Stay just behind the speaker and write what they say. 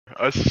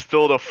I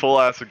spilled a full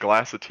ass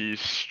glass of tea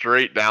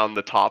straight down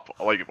the top,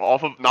 like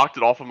knocked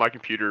it off of my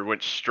computer,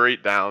 went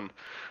straight down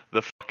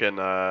the fucking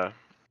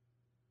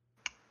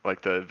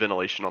like the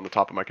ventilation on the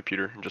top of my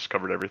computer and just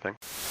covered everything.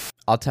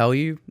 I'll tell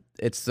you,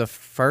 it's the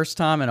first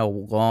time in a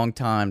long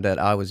time that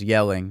I was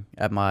yelling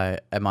at my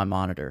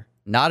monitor.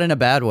 Not in a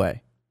bad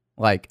way,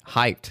 like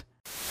hyped.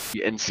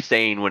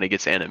 Insane when it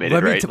gets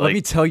animated, right? Let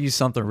me tell you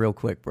something real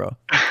quick, bro.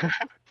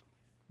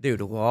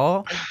 Dude,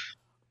 Law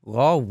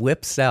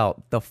whips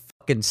out the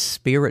fucking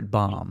spirit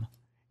bomb.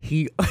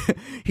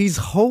 He's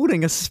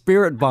holding a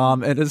spirit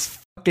bomb in his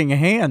fucking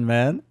hand,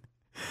 man.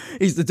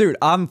 He's the dude.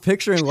 I'm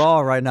picturing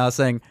Law right now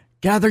saying,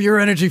 "Gather your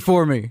energy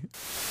for me."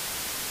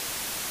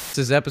 This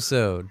is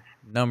episode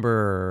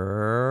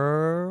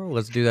number.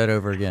 Let's do that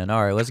over again.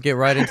 All right, let's get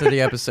right into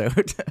the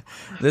episode.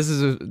 This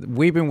is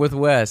Weebing with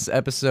Wes,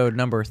 episode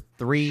number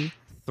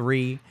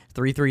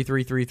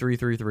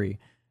 333333333,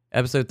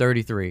 episode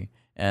 33,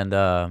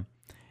 and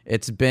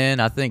it's been,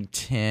 I think,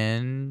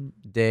 10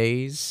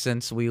 days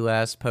since we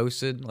last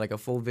posted like a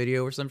full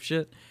video or some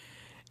shit.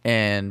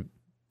 And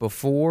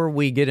before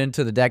we get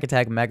into the Dak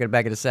Attack back of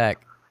the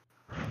sack,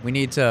 we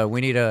need to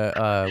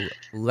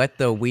let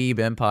the Weeb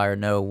Empire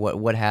know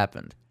what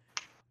happened.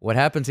 What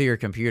happened to your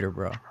computer,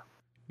 bro?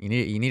 You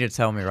need to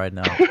tell me right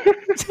now.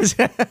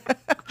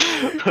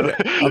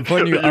 I'm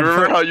putting you.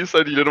 Remember how you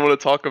said you didn't want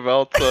to talk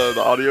about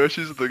the audio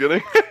issues at the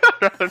beginning?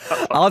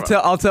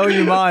 I'll tell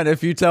you mine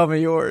if you tell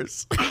me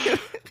yours.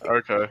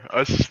 Okay,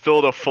 I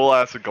spilled a full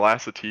ass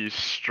glass of tea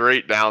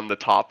straight down the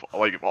top,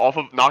 like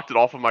knocked it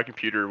off of my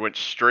computer, went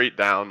straight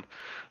down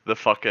the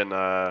fucking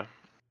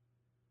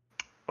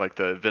like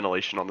the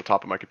ventilation on the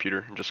top of my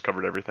computer and just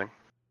covered everything.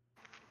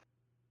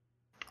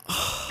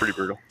 Pretty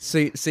brutal.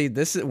 See,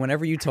 this is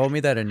whenever you told me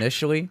that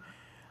initially,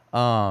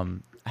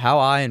 how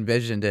I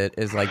envisioned it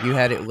is like you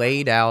had it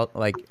laid out,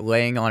 like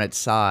laying on its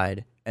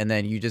side, and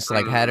then you just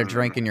like had a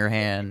drink in your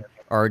hand,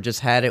 or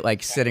just had it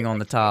like sitting on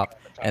the top,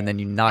 and then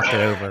you knocked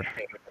it over.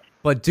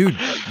 But dude,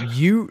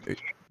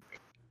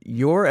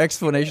 your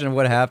explanation of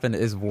what happened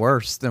is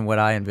worse than what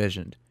I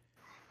envisioned.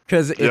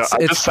 Because it's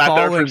just sat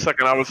there for a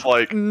second. I was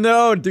like,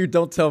 no, dude,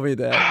 don't tell me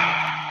that.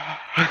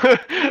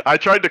 I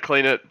tried to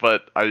clean it,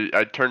 but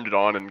I turned it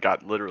on and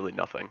got literally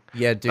nothing.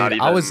 Yeah, dude, not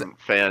even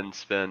fan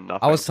spin, nothing.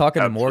 I was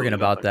talking to Morgan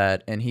about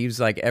that, and he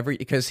was like,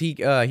 because he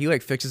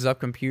like fixes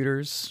up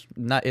computers.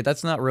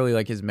 That's not really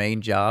like his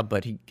main job,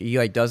 but he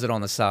like does it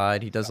on the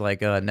side. He does like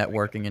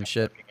networking and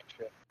shit.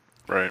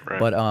 Right.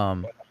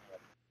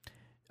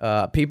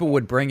 But people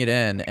would bring it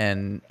in,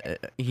 and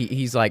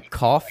he's like,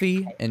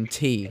 coffee and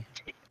tea.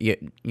 You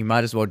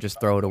might as well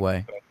just throw it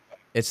away.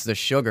 It's the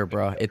sugar,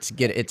 bro.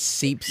 It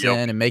seeps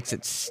in and makes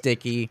it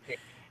sticky.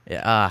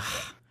 The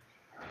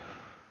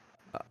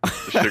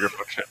sugar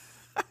function.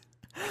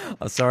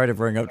 I'm sorry to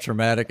bring up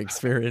traumatic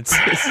experiences,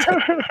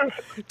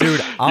 dude.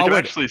 You can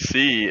actually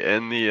see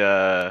in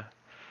the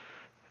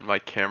in my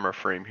camera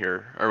frame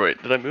here. Or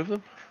wait, did I move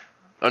them?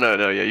 Oh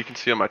no, yeah, you can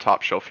see on my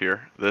top shelf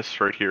here.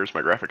 This right here is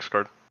my graphics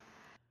card.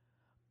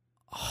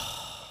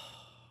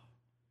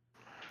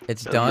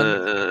 It's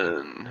done?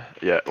 Then,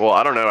 yeah, well,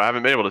 I don't know. I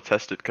haven't been able to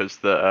test it because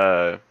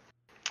the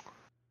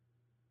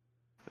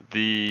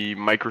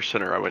Micro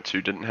Center I went to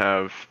didn't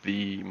have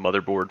the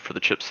motherboard for the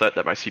chipset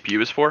that my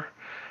CPU is for,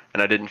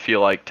 and I didn't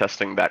feel like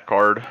testing that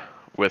card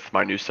with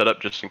my new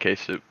setup just in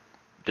case it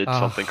did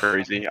something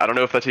crazy. I don't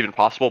know if that's even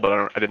possible,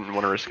 but I didn't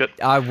want to risk it.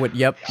 I would.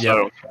 Yep.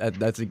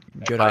 That's a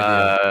good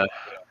idea.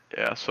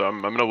 Yeah, so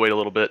I'm gonna wait a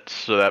little bit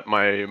so that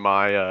my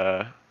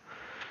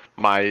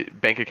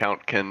bank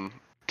account can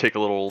take a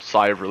little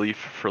sigh of relief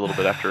for a little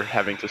bit after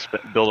having to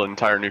build an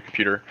entire new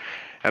computer,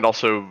 and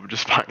also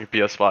just buying a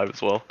PS5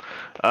 as well.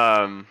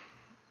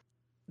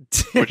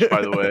 Which,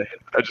 by the way,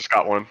 I just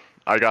got one.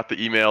 I got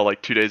the email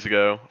like 2 days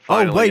ago.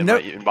 Finally, in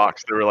my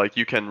inbox, they were like,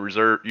 "You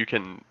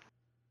can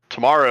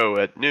tomorrow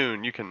at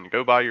noon. You can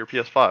go buy your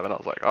PS5," and I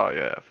was like, "Oh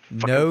yeah,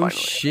 no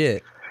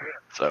shit."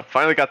 So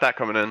finally got that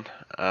coming in.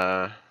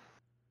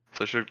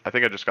 I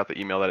think I just got the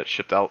email that it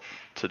shipped out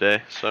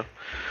today, so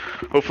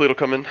hopefully it'll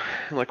come in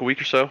like a week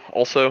or so.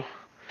 Also,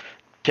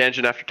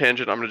 tangent after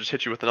tangent, I'm gonna just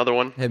hit you with another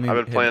one. I've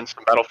been playing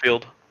some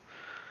Battlefield.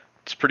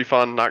 It's pretty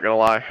fun, not gonna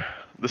lie.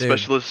 The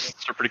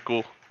specialists are pretty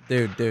cool.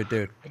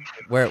 Dude.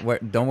 Where?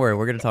 Don't worry,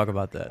 we're gonna talk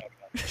about that.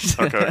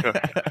 Okay.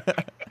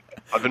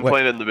 I've been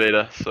playing it in the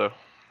beta, so.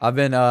 I've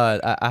been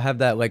I have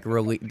that like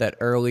that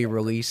early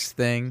release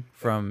thing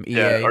from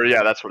EA.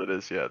 Yeah, that's what it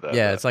is. Yeah.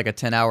 It's like a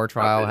 10-hour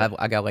trial.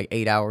 I got like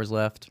 8 hours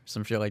left,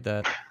 some shit like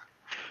that.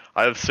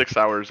 I have 6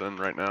 hours in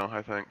right now,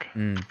 I think.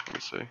 Let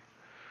me see.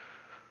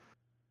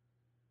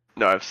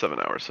 No, I have 7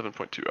 hours,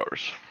 7.2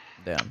 hours.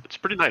 Damn. It's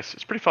pretty nice.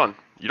 It's pretty fun.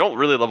 You don't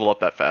really level up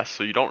that fast,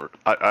 so you don't.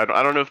 I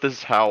don't know if this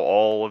is how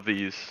all of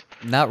these.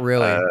 Not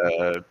really.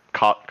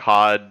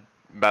 COD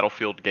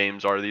Battlefield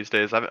games are these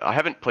days. I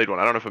haven't played one.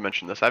 I don't know if I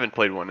mentioned this. I haven't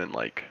played one in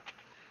like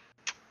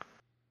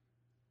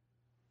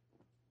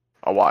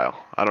a while.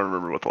 I don't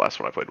remember what the last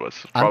one I played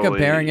was. I'm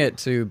comparing it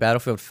to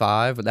Battlefield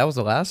 5, but that was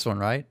the last one,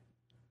 right?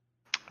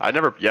 I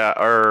never, yeah,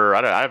 or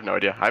I have no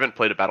idea. I haven't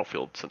played a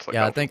Battlefield since like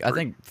Yeah, Battlefield I 3,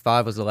 think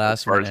 5 was the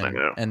last as far one, as I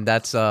know. and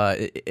that's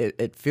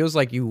it feels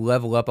like you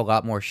level up a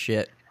lot more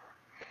shit.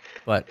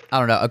 But I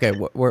don't know. Okay,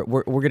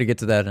 we're gonna get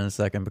to that in a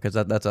second because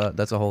that's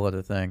a whole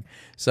other thing.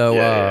 So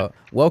Yeah.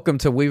 welcome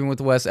to Weaving with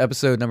the West,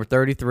 episode number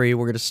 33.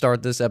 We're gonna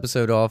start this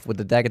episode off with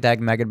the Dag Attack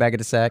Maggot Bag of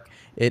the Sack.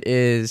 It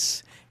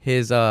is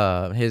his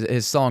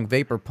song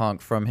Vapor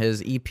Punk from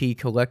his EP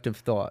Collective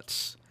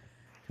Thoughts.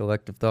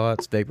 Collective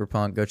Thoughts, Vapor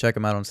Punk. Go check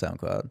him out on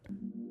SoundCloud.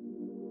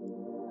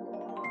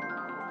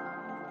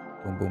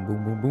 Boom, boom,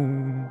 boom, boom,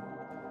 boom.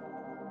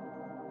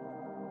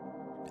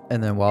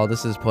 And then while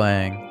this is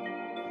playing,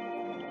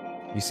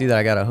 you see that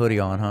I got a hoodie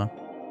on, huh?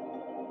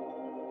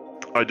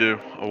 I do.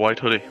 A white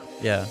hoodie.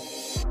 Yeah.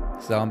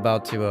 So I'm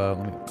about to let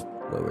me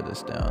lower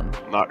this down.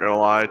 Not gonna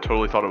lie, I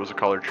totally thought it was a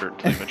collared shirt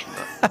until you mentioned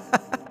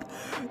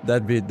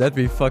that. that'd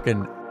be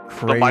fucking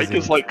crazy. The mic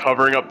is like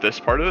covering up this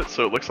part of it,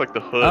 so it looks like the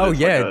hood is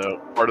like a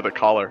part of the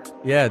collar.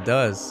 Yeah, it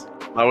does.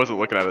 I wasn't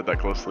looking at it that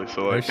closely,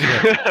 so like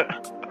I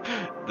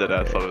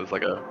thought it was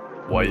like a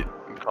white,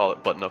 call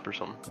it button up or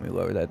something. Let me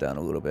lower that down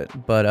a little bit.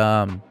 But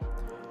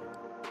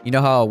you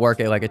know how I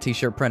work at like a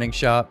t-shirt printing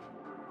shop?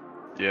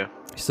 Yeah.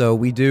 So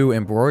we do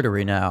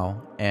embroidery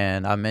now,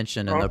 and I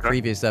mentioned in the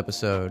previous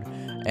episode,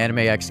 Anime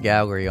X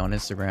Gallery on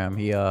Instagram.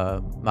 He,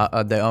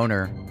 the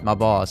owner, my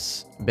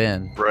boss,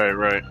 Ben.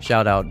 Right.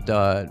 Shout out,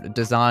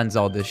 designs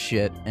all this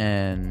shit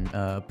and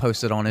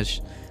posted on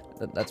his.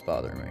 That's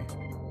bothering me.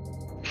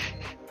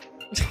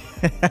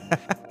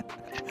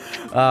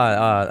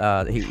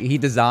 He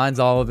designs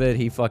all of it.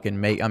 He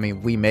fucking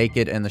we make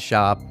it in the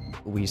shop.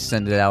 We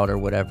send it out or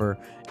whatever.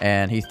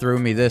 And he threw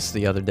me this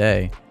the other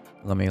day.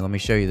 Let me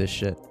show you this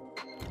shit.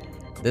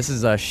 This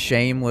is a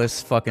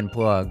shameless fucking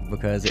plug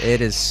because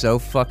it is so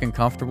fucking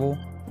comfortable.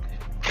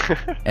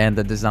 And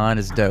the design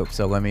is dope.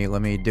 So let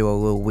me do a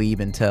little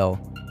weeb and tell.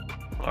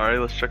 All right,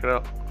 let's check it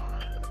out.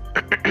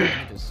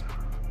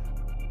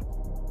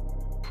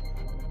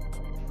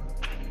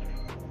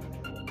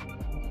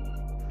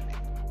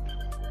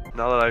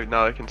 Now that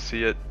I can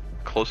see it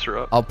closer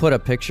up. I'll put a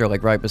picture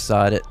like right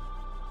beside it.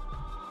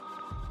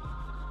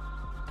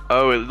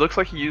 Oh, it looks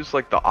like he used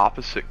like the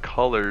opposite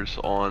colors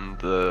on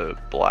the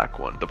black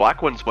one. The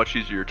black one's much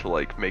easier to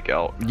like make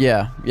out.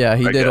 Yeah,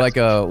 he did like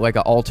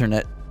a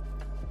alternate.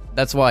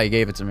 That's why he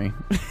gave it to me.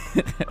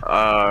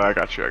 I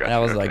got you. And I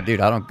was like,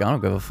 dude, I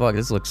don't give a fuck.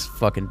 This looks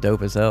fucking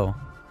dope as hell.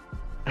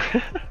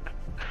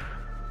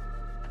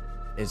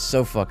 It's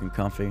so fucking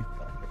comfy.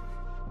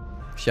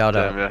 Shout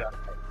out. Yeah.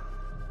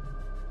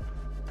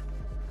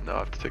 Now I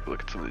have to take a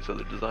look at some of these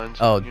other designs.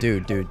 Oh,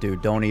 dude,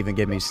 don't even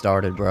get me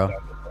started, bro.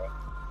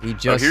 He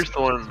just. Oh, here's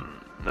the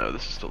one. No,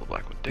 this is still the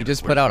black one. He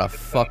just put out a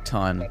fuck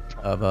ton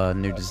of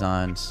new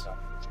designs.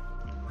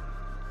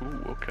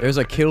 Ooh, okay. There's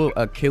a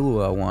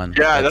Killua one.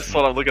 Yeah, that's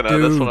what I'm looking at.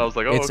 Dude, that's what I was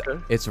like, oh,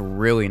 okay. It's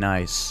really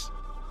nice.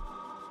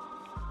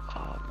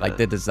 Oh, like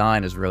the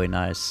design is really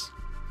nice.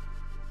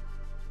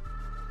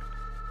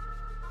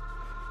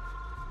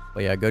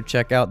 But yeah, go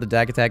check out the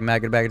Dag Attack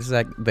Maggot Bag of the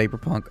Sack Vapor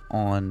Punk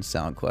on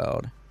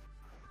SoundCloud.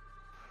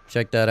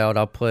 Check that out.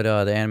 I'll put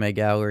the anime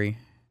gallery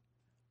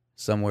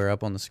somewhere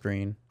up on the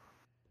screen.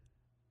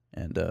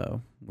 And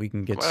we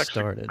can get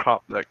started.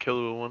 Cop that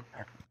Killua one.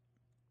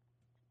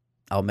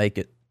 I'll make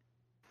it.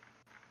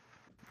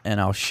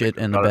 And I'll shit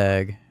in the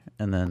bag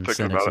and then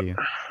send it to you.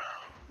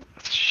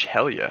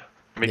 Hell yeah.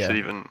 Makes it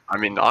even, I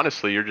mean,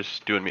 honestly, you're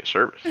just doing me a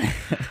service.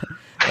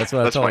 That's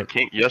what I told. My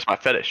kink. That's my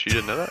fetish. You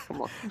didn't know that?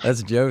 Come on.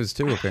 That's Joe's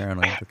too,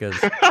 apparently, because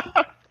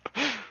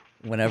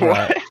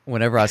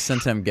whenever I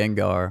sent him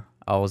Gengar,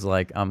 I was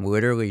like, I'm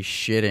literally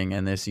shitting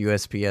in this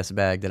USPS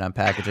bag that I'm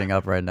packaging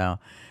up right now.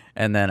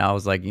 And then I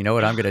was like, you know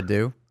what I'm going to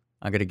do?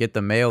 I'm going to get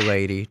the mail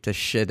lady to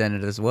shit in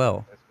it as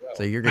well.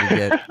 So you're going to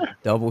get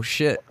double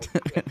shit.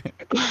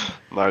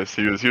 Nice.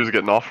 He was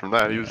getting off from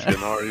that. He was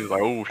getting off. He was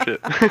like, oh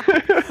shit.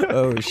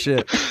 Oh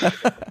shit.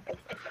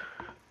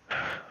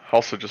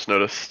 Also just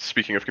noticed,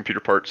 speaking of computer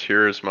parts,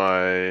 here is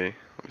my,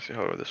 let me see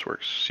how this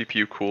works.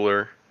 CPU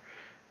cooler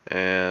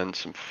and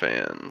some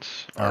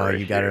fans. Oh,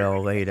 you got it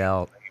all laid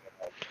out.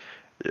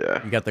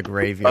 Yeah. You got the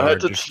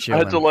graveyard just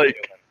chilling. I had to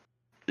like,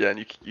 yeah, and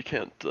you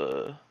can't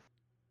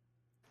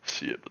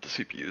see it, but the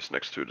CPU is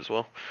next to it as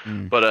well.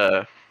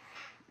 But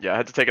yeah, I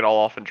had to take it all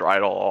off and dry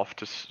it all off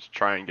to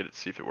try and get it,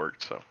 see if it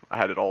worked. So I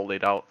had it all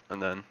laid out,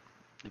 and then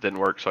it didn't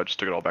work, so I just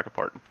took it all back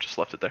apart and just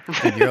left it there.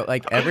 Dude, you're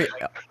like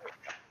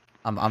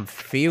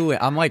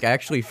I'm like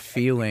actually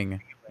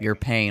feeling your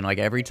pain. Like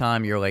every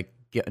time you're like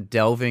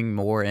delving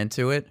more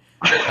into it,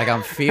 like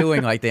I'm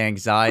feeling like the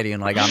anxiety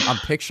and like I'm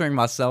picturing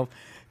myself.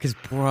 Cause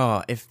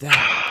bro, if that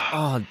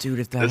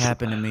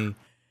happened to me,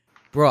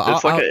 bro,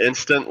 it's like an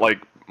instant like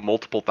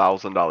multiple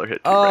 $1,000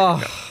 hit.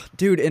 Oh,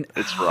 dude, and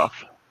it's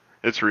rough.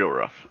 It's real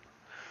rough.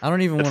 I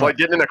don't even. It's like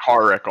getting in a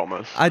car wreck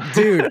almost.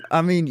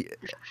 I mean,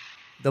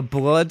 the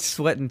blood,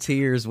 sweat, and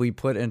tears we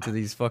put into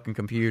these fucking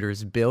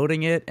computers,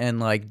 building it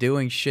and like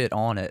doing shit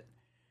on it.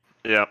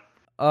 Yeah.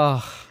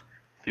 Oh,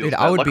 dude,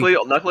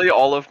 luckily,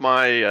 all of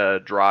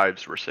my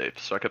drives were safe,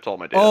 so I kept all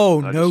my data.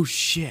 Oh no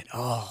shit.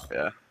 Oh.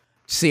 Yeah.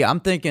 See, I'm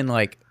thinking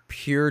like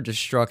pure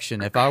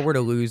destruction. If I were to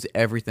lose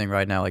everything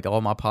right now, like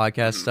all my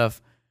podcast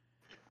stuff,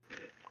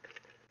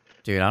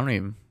 dude, I don't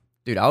even.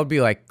 Dude, I would be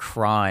like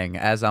crying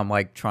as I'm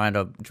like trying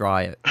to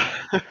dry it.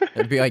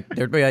 There'd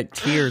be like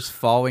tears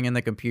falling in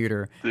the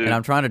computer, Dude, and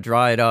I'm trying to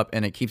dry it up,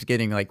 and it keeps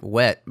getting like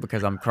wet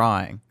because I'm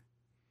crying.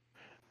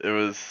 it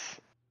was.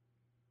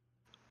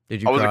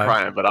 Did you I wasn't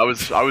cry? crying, but I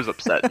was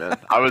upset, man.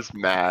 I was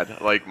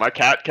mad. Like my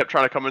cat kept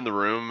trying to come in the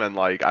room, and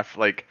like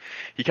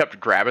he kept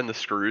grabbing the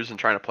screws and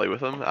trying to play with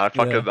them.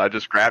 And I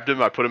just grabbed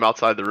him. I put him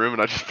outside the room,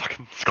 and I just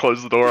fucking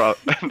closed the door.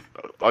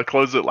 I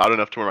closed it loud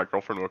enough to where my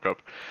girlfriend woke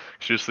up.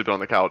 She was sleeping on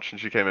the couch, and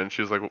she came in. And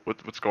she was like,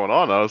 "What's going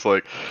on?" I was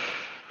like,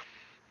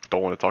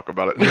 "Don't want to talk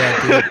about it."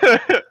 Yeah,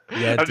 dude.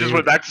 Yeah, I just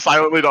went back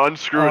silently to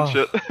unscrew and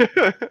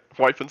shit,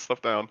 wiping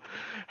stuff down.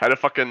 Had a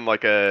fucking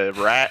like a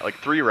like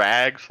 3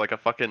 rags, like a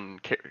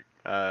fucking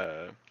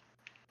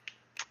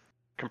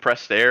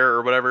compressed air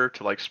or whatever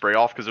to like spray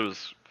off because it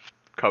was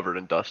covered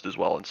in dust as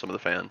well in some of the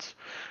fans.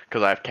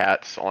 Because I have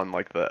cats on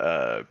like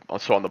the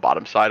also on the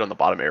bottom side on the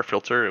bottom air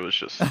filter. It was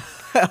just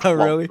Oh,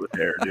 really? with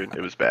air, dude.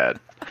 It was bad.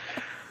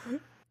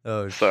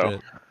 Oh So,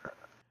 shit.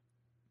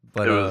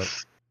 But it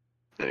was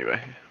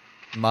anyway.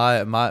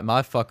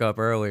 my fuck up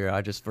earlier,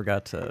 I just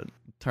forgot to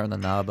turn the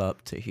knob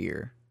up to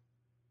here.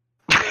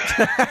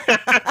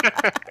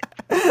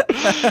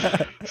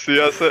 See,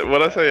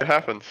 what I say, it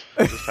happens.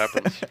 It just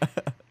happens.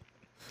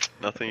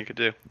 Nothing you could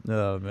do.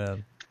 Oh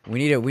man. We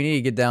need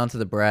to get down to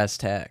the brass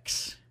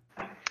tacks.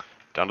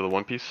 Down to the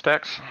One Piece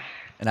stacks.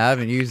 And I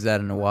haven't used that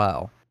in a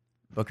while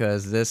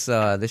because this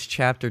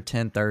chapter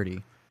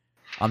 1030,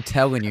 I'm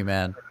telling you,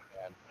 man.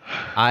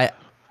 I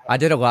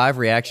did a live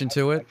reaction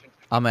to it.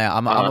 I'm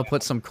gonna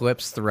put some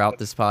clips throughout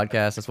this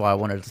podcast. That's why I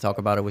wanted to talk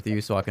about it with you,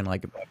 so I can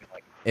like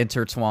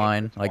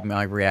intertwine like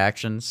my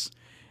reactions.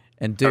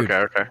 And dude,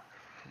 Okay.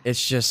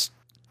 it's just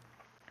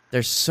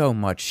there's so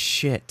much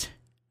shit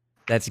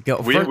that's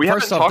We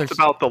haven't talked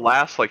about the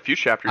last like few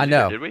chapters. I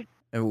know. Did we?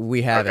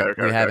 We haven't.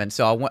 Okay. We haven't.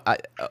 So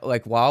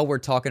like while we're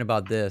talking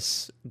about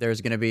this,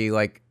 there's gonna be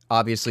like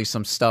obviously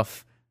some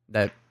stuff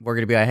that we're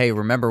gonna be like, hey,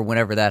 remember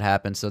whenever that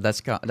happened. So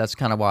that's kind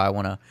of why I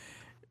want to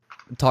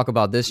talk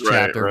about this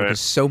chapter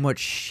because so much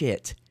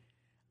shit.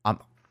 I'm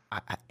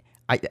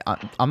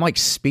like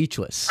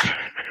speechless,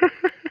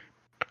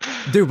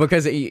 dude.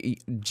 Because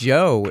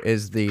Joe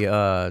is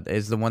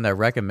the one that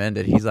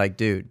recommended. He's like,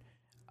 dude,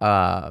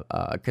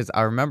 because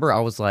I remember I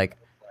was like,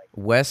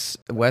 Wes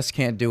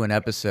can't do an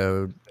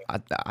episode.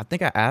 I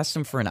think I asked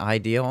him for an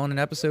idea on an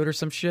episode or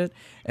some shit,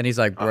 and he's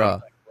like,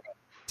 bruh,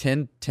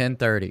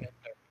 10:30.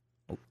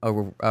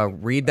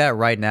 Read that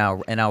right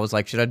now. And I was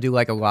like, should I do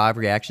like a live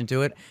reaction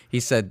to it? He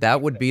said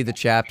that would be the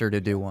chapter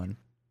to do one.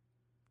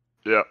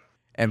 Yeah.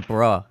 And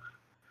bruh,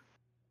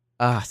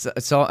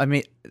 so I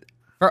mean,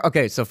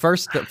 okay. So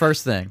first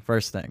thing,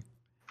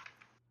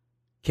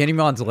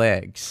 Kinemon's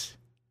legs.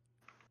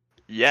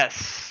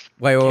 Yes.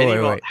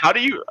 Wait. How do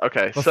you?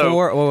 Okay.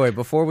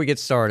 Before we get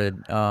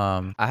started,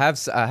 I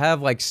have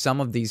like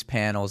some of these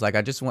panels. Like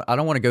I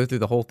don't want to go through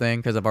the whole thing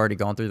because I've already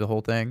gone through the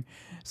whole thing.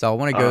 So I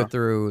want to go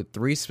through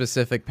 3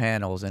 specific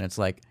panels, and it's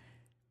like,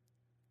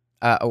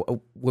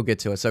 we'll get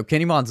to it. So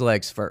Kinemon's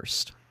legs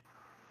first.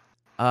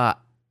 What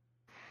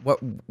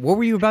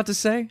were you about to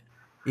say?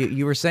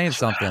 You were saying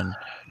something.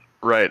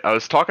 Right. I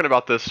was talking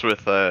about this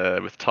with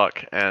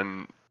Tuck,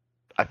 and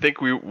I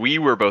think we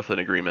were both in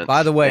agreement.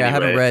 By the way, I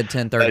haven't read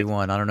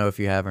 1031. I don't know if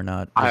you have or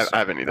not. I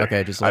haven't either.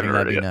 Okay, just letting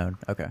that be known.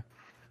 Okay.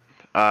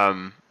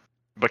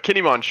 But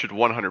Kinemon should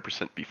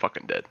 100% be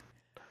fucking dead.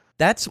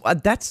 That's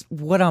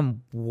what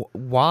I'm.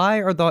 Why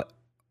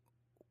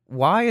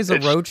is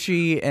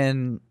Orochi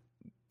and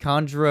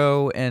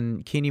Kanjuro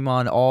and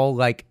Kinemon all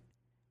like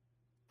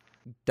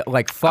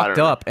fucked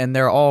up and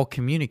they're all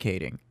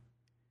communicating?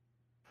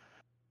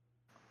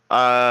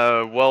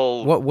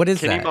 Well, what is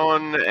that?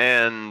 Kinemon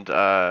and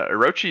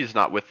Orochi's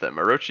not with them.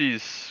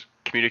 Orochi's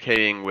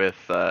communicating with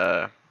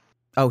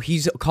Oh,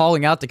 he's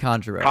calling out to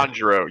Kanjuro.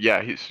 Kanjuro,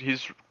 yeah,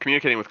 he's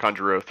communicating with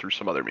Kanjuro through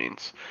some other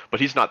means, but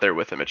he's not there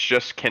with him. It's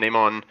just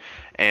Kinemon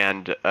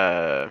and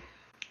Oh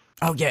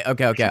yeah,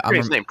 okay.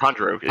 His name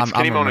Kanjuro. It's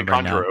Kinemon and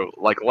Kanjuro,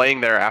 like laying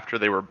there after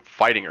they were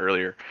fighting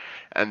earlier,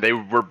 and they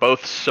were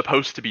both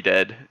supposed to be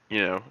dead,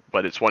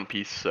 but it's One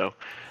Piece, so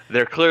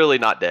they're clearly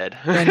not dead.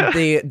 And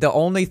the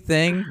only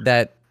thing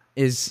that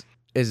is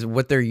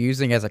what they're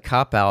using as a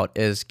cop-out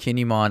is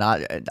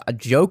Kinemon,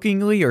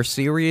 jokingly or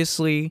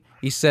seriously,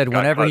 he said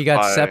whenever he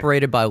got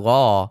separated by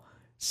law,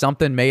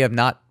 something may have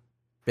not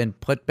been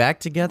put back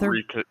together.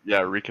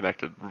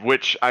 Reconnected.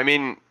 Which, I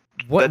mean,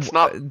 that's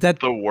not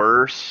the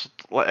worst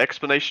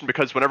explanation,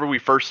 because whenever we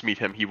first meet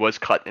him, he was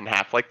cut in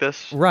half like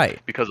this. Right.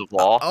 Because of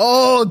law.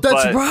 Oh,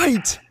 that's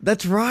right.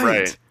 That's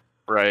right.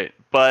 Right.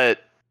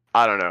 But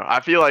I don't know.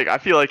 I feel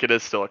like it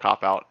is still a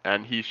cop out,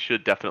 and he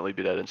should definitely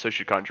be dead, and so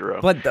should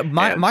Kanjuro. But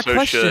my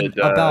question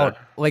about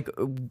like,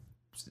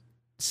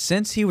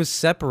 since he was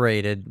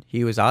separated,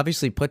 he was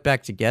obviously put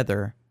back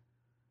together.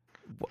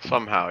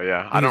 Somehow,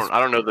 yeah. I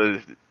don't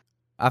know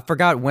I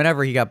forgot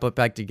whenever he got put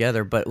back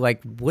together, but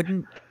like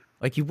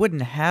you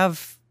wouldn't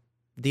have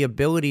the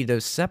ability to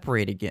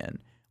separate again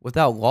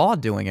without Law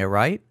doing it,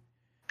 right?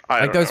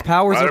 I Like don't those know.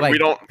 powers are We like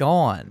don't.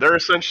 gone. They're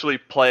essentially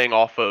playing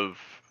off of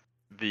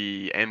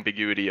the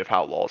ambiguity of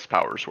how Law's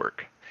powers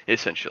work,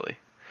 essentially.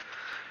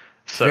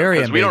 It's So, very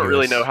because we don't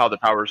really know ambiguous. how the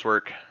powers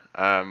work,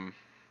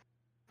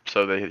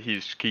 so that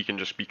he can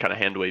just be kind of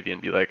hand wavy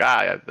and be like,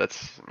 yeah,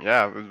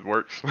 it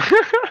works.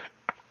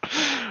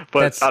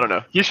 But That's I don't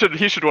know. He should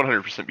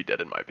 100% be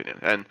dead in my opinion.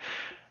 And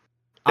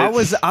I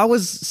was it's I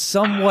was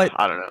somewhat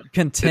I don't know. It's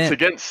content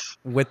against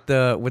with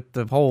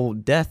the whole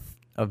death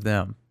of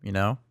them, you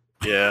know?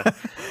 yeah.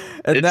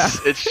 And that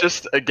It's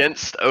just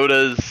against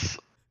Oda's.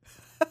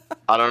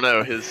 I don't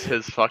know his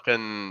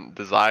fucking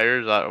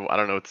desires. I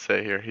don't know what to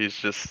say here.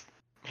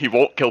 He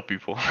won't kill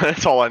people.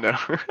 That's all I know.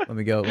 let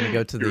me go to He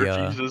the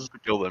refuses to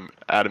kill them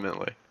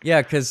adamantly.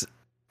 yeah, cuz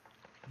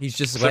he's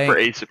just Except for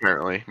laying Ace,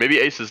 apparently. Maybe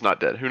Ace is not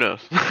dead. Who knows?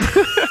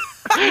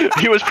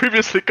 He was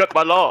previously cut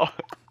by Law.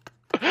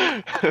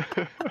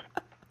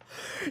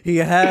 he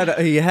had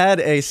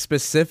a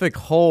specific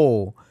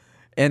hole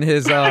in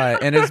his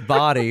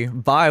body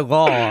by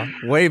Law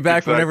way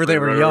back whenever Exactly, they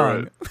were right,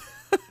 young.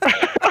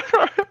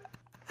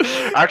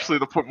 right. Actually,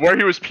 the point where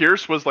he was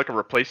pierced was like a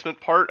replacement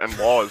part, and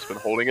Law has been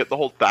holding it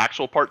the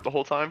actual part the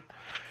whole time,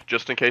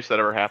 just in case that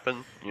ever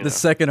happened. You The know.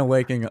 second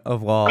awakening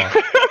of Law.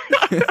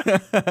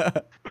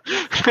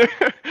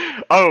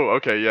 Oh,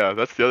 okay, yeah,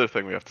 that's the other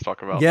thing we have to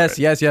talk about. Yes, right?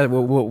 yes, yeah.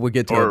 We'll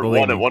get to it. Or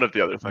Believe me. one of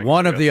the other things.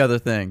 One I of the guess. other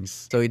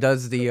things. So he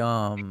does the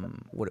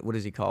what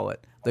does he call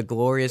it? The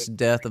glorious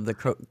death of the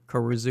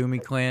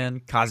Kurozumi clan,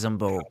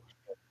 Kazumbo.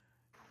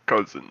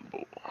 Cousin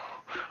Bull.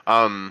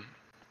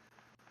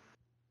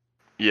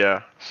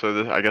 Yeah.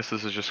 So I guess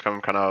this is just some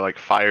kind of like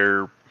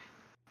fire,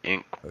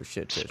 ink, Oh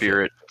shit,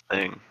 spirit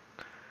thing.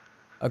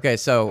 Okay,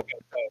 so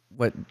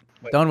what?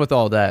 Done with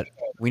all that.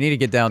 We need to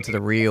get down to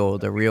the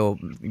real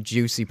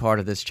juicy part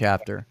of this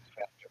chapter.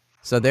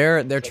 So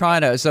they're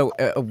trying to. So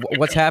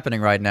what's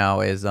happening right now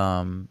is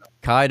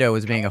Kaido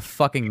is being a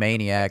fucking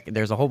maniac.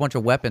 There's a whole bunch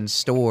of weapons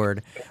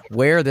stored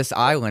where this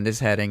island is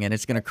heading, and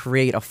it's gonna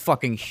create a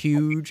fucking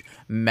huge,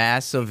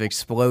 massive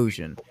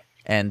explosion.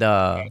 And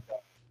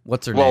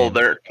what's her Well,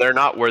 name? they're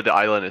not where the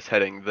island is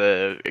heading.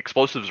 The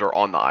explosives are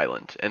on the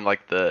island, in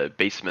like the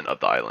basement of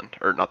the island,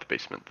 or not the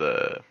basement.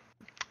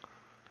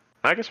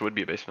 I guess it would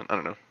be a basement. I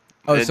don't know.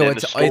 Oh, And so in the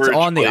it's storage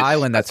on the place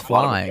island at that's the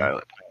bottom of the flying.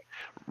 island.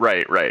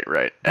 Right.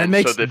 That And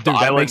makes so if dude, the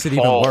that island makes it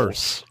even falls,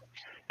 worse.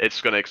 it's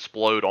gonna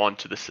explode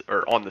onto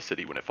or on the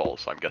city when it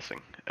falls. I'm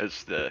guessing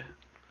is the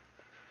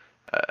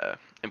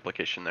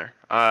implication there.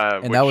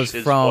 And that Which was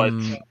is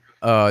from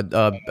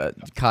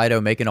Kaido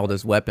making all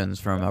those weapons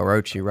from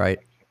Orochi, right?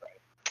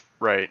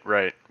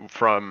 right.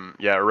 From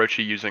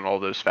Orochi using all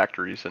those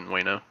factories in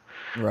Wano.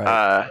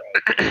 Right.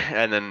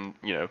 And then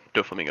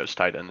Doflamingo's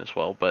tied in as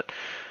well, but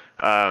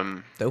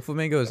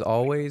Doflamingo is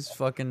always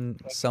fucking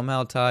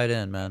somehow tied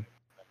in, man.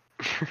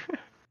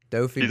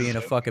 Dofi he's being a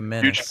a fucking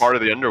menace. huge part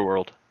of the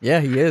underworld. Yeah,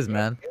 he is,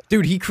 man.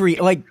 Dude, he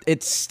like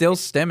it's still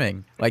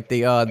stemming, like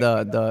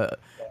the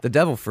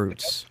devil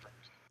fruits.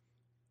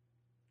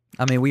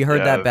 I mean, we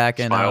heard that back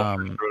in smile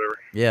fruit or whatever.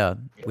 yeah,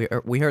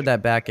 we heard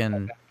that back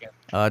in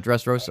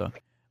Dressrosa,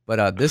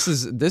 but this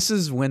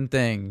is when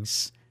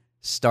things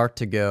start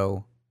to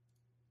go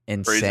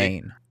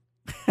insane.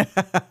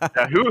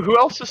 Yeah, who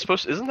else is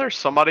supposed to, isn't there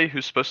somebody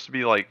who's supposed to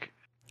be like,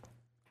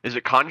 is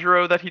it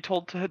Conjuro that he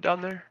told to head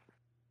down there?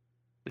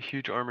 The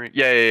huge armory.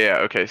 Yeah.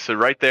 Okay, so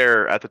right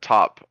there at the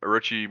top,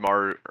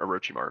 Orochimaru.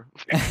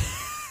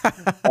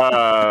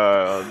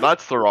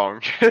 That's the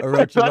wrong.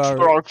 That's the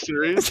wrong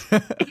series.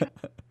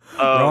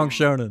 Wrong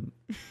shonen.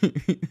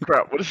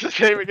 Crap. What is his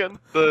name again?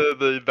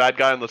 The bad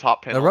guy on the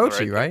top panel.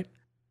 Orochi, right?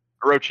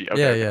 Orochi.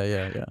 Okay.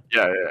 Yeah.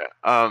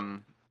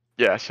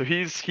 Yeah. So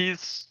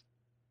he's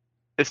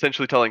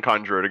essentially telling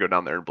Conjuro to go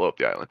down there and blow up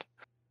the island,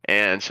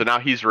 and so now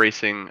he's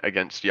racing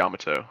against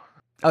Yamato.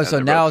 Oh, so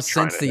they're now both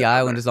trying since to the hit on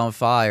island there. is on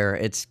fire,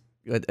 it's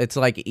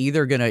like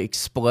either gonna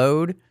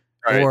explode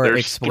Right, or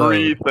there's explode.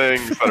 3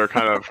 things that are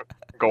kind of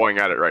going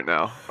at it right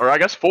now, or I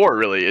guess 4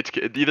 really. It's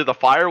either the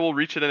fire will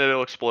reach it and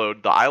it'll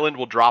explode, the island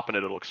will drop and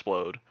it'll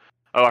explode.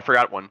 Oh, I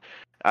forgot one.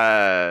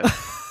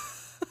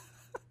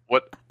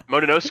 What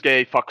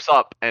Mononosuke fucks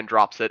up and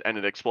drops it and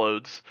it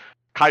explodes.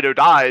 Kaido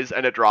dies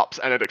and it drops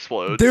and it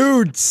explodes.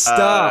 Dude,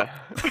 stop!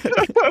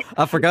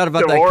 I forgot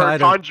about that or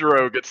Kaido.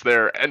 Conjuro gets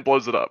there and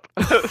blows it up.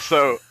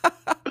 So,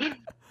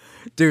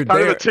 Dude,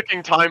 kind of a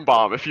ticking time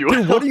bomb, if you will.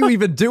 dude, what do you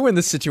even do in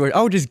this situation?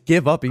 I would just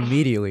give up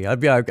immediately. I'd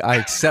be like, I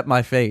accept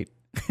my fate.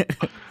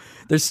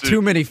 There's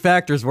too many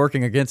factors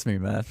working against me,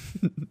 man.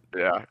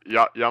 Yeah,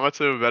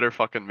 Yamato better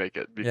fucking make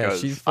it because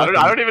she's I fucking...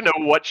 don't even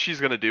know what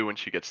she's gonna do when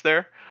she gets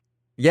there.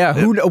 Yeah,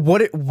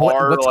 what's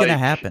gonna like,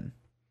 happen?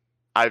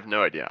 I have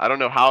no idea. I don't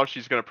know how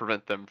she's gonna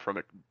prevent them from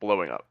it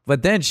blowing up.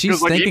 But then she's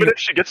Because like thinking, even if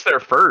she gets there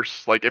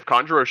first, like if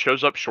Conjuro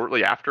shows up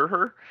shortly after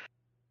her,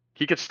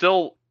 he could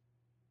still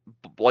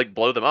like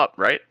blow them up,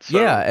 right? So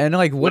yeah, and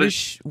like what is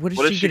she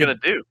gonna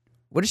do?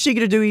 What is she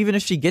gonna do even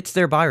if she gets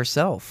there by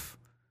herself?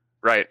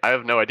 Right, I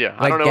have no idea.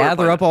 I Like don't know.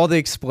 gather up all the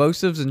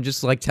explosives and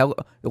just like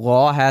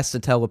Law has to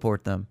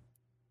teleport them.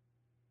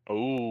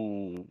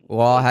 Oh,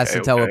 Law has okay, to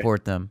okay.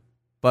 teleport them,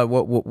 but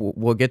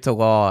we'll get to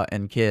Law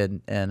and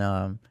Kid and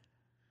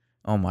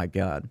oh my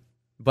god.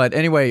 But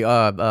anyway,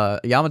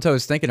 Yamato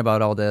is thinking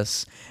about all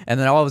this, and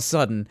then all of a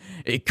sudden,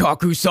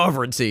 Ikaku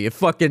sovereignty. It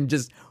fucking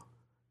just,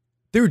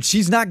 dude,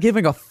 she's not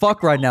giving a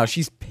fuck right now.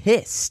 She's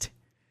pissed.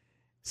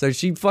 So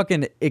she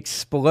fucking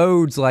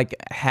explodes like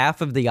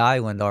half of the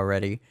island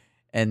already,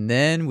 and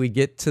then we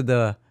get to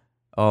the,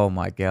 oh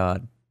my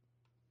god.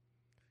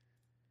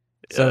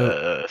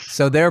 So Yes.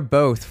 so they're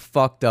both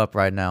fucked up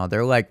right now.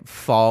 They're like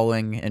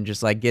falling and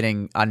just like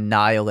getting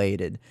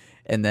annihilated.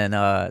 And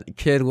then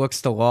Kid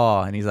looks to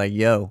Law and he's like,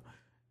 yo,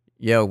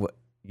 yo,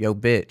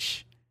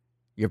 bitch.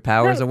 Your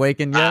powers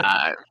awakened yet?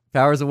 Ah,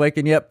 Powers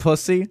awakened yet,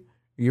 pussy?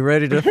 You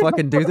ready to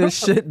fucking do this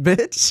shit,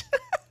 bitch?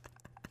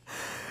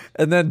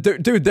 And then,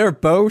 dude,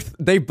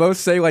 they both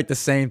say like the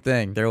same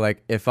thing. They're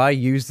like, if I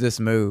use this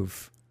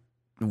move,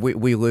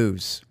 we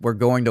lose. We're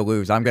going to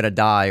lose. I'm gonna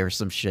die or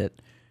some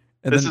shit.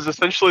 And this then, is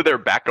essentially their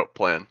backup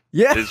plan.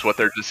 yeah, Is what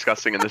they're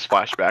discussing in this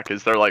flashback.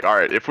 Is they're like, all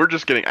right, if we're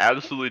just getting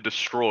absolutely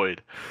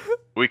destroyed,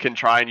 we can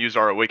try and use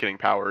our awakening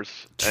powers.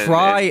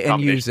 try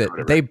and use combination or it.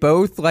 whatever. They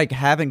both like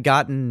haven't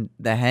gotten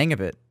the hang of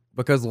it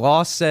because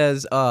Law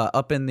says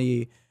up in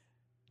the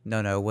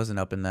no, it wasn't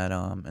up in that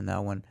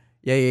one.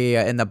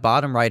 Yeah, in the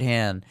bottom right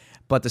hand.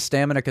 But the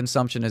stamina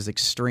consumption is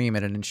extreme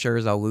and it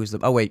ensures I'll lose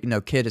them. Oh wait, no,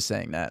 Kid is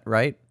saying that,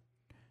 right?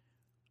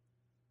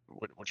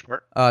 Which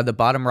part? The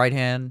bottom right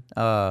hand,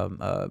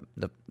 the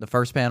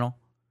first panel.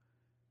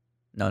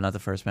 No, not the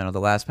first panel. The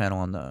last panel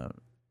on the.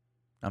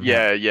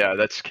 Yeah,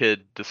 that's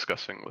Kid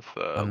discussing with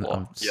I'm Law.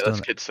 Yeah, still that's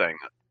not- Kid saying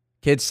that.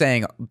 Kid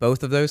saying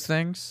both of those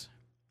things.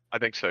 I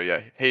think so.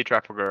 Yeah. Hey,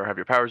 Trafalgar, have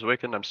your powers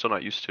awakened? I'm still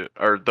not used to it.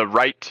 Or the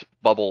right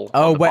bubble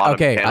Oh, on the wait, bottom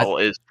okay, panel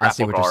is I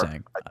see what you're Trafalgar,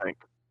 saying. I think.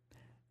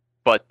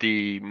 But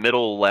the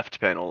middle left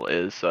panel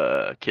is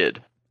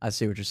Kid. I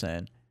see what you're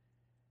saying.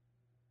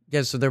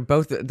 Yeah, so they're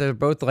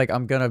both like,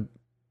 I'm gonna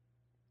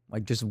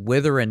like just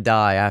wither and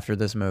die after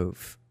this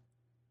move.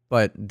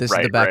 But this is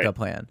the Right, backup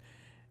plan.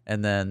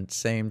 And then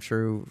same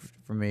true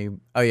for me.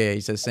 Oh yeah, he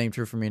says same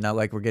true for me, not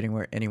like we're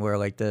getting anywhere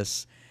like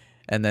this.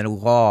 And then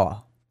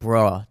Law,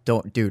 bruh,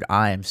 dude,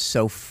 I am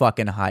so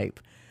fucking hype.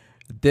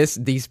 These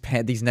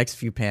next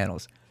few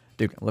panels.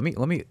 Dude, let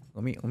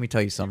me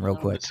tell you something real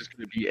quick. This is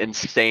going to be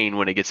insane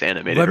when it gets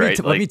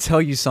animated, Let me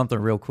tell you something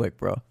real quick,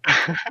 bro.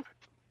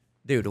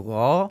 Dude,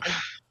 Law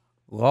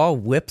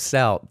whips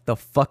out the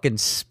fucking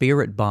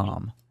spirit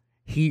bomb.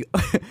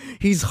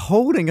 He's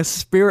holding a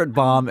spirit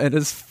bomb in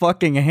his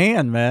fucking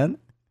hand, man.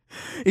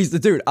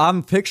 Dude,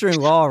 I'm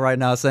picturing Law right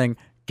now saying,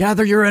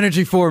 "Gather your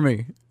energy for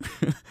me."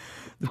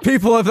 The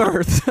people of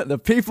Earth, the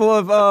people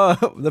of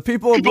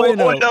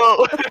Bueno.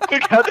 No,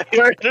 gather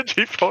your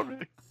energy for me.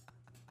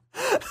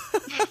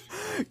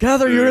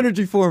 Gather your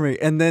energy for me.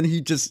 And then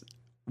he just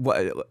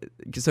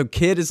so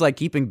Kid is like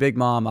keeping Big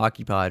Mom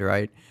occupied,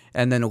 right?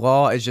 And then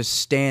Law is just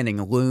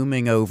standing,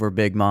 looming over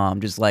Big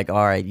Mom, just like,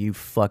 all right, you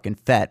fucking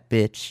fat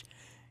bitch.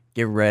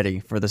 Get ready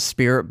for the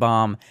spirit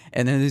bomb.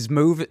 And then his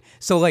move,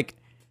 so like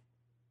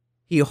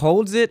he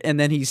holds it and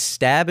then he's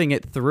stabbing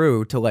it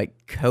through to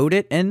like coat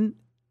it in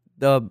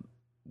the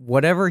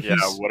whatever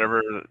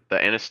whatever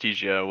the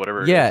anesthesia,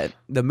 whatever. Yeah, it is.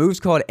 the move's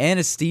called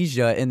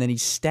anesthesia, and then he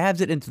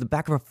stabs it into the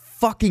back of her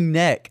fucking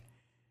neck.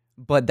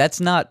 But that's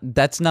not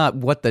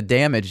what the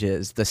damage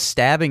is. The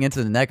stabbing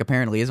into the neck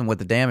apparently isn't what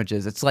the damage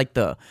is. It's like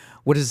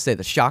what does it say?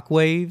 The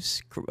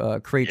shockwaves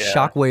create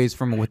shockwaves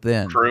from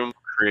within. Croom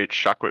creates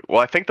shockwave.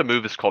 Well, I think the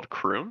move is called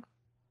Croom.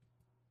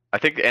 I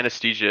think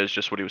anesthesia is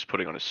just what he was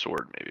putting on his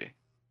sword, maybe.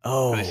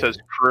 Oh, But it says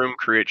Croom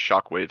creates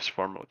shockwaves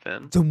from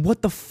within. so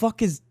what the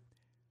fuck is?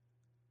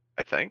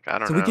 I think I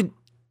don't So know. we can.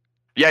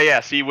 Yeah.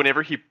 See,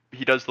 whenever he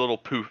does the little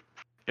poof,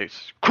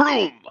 it's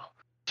Croom.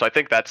 So I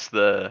think that's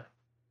the.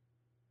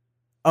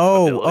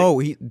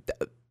 ability.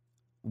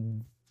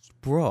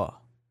 Bruh.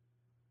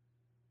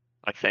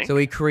 I think. So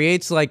he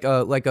creates like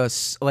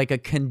a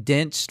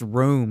condensed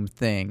room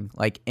thing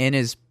like in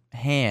his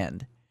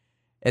hand,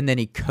 and then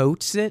he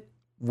coats it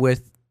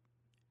with.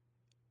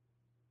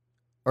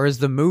 Or is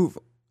the move?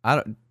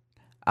 I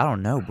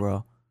don't know,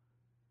 bro.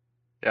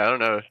 Yeah, I don't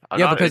know. I'm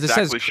Yeah, not because it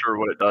says exactly sure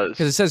what it does.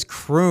 Because it says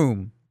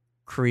Kroom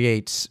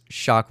creates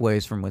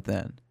shockwaves from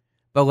within,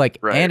 but like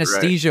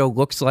anesthesia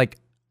looks like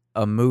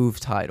a move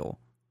title.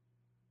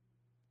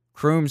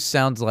 Kroom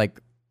sounds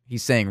like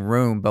he's saying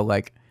room, but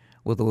like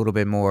with a little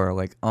bit more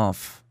like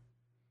umph,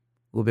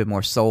 a little bit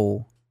more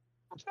soul.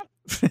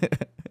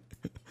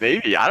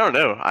 Maybe, I don't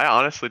know. I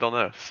honestly don't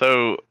know.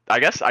 So I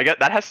guess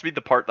that has to be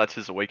the part that's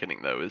his awakening,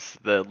 though, is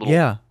the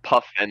little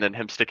puff and then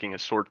him sticking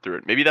his sword through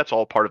it. Maybe that's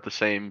all part of the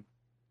same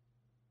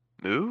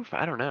move.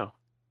 I don't know.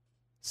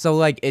 So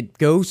like it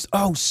goes.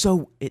 Oh,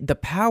 so the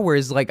power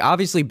is like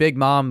obviously Big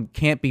Mom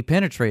can't be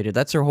penetrated.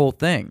 That's her whole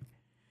thing.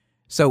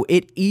 So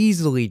it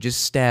easily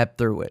just stabbed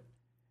through it.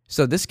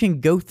 So this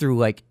can go through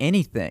like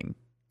anything,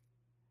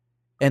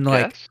 and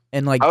like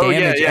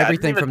damage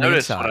everything from the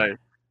inside.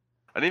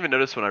 I didn't even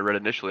notice when I read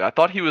initially. I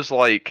thought he was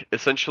like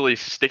essentially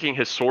sticking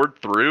his sword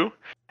through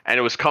and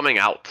it was coming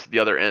out the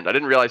other end. I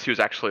didn't realize he was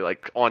actually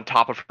like on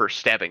top of her,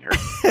 stabbing her.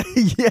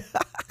 Yeah.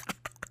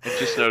 I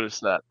just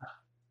noticed that.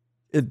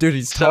 Dude,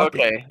 he's So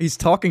talking. okay, He's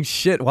talking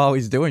shit while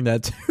he's doing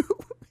that too.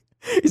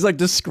 He's like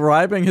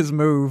describing his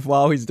move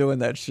while he's doing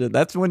that shit.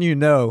 That's when you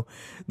know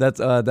that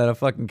a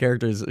fucking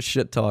character is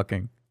shit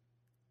talking.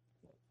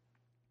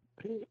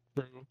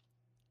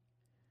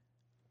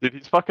 dude,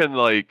 he's fucking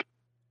like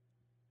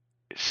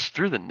it's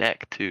through the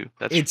neck too.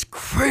 That's It's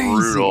crazy.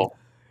 brutal.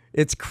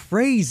 It's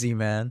crazy,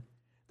 man.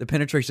 The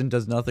penetration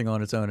does nothing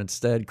on its own.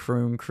 Instead,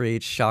 Kroom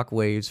creates shock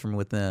waves from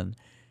within.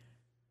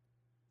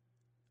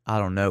 I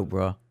don't know,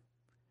 bro.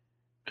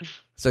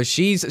 So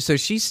she's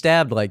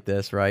stabbed like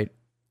this, right?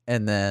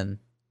 And then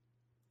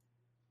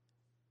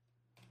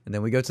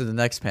we go to the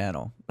next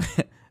panel,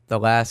 the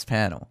last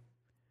panel,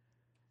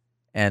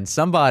 and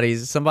somebody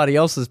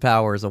else's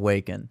power is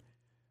awakened.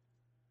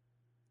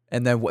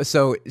 And then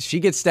so she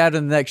gets stabbed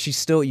in the neck. She's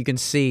still, you can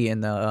see in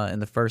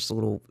the first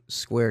little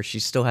square, she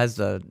still has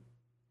the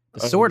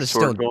sword is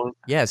still going.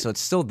 yeah, so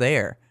it's still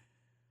there.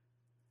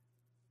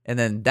 And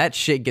then that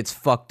shit gets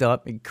fucked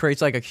up. It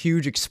creates like a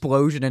huge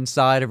explosion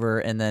inside of her,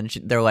 and then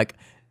they're like,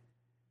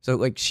 so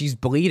like she's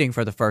bleeding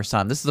for the first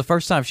time. This is the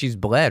first time she's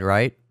bled,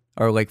 right?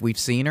 Or like we've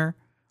seen her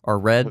or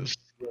read.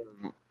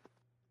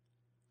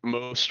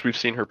 Most we've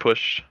seen her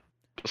pushed,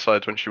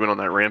 besides when she went on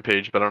that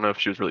rampage. But I don't know if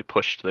she was really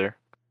pushed there.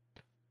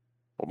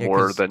 Yeah,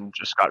 More than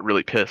just got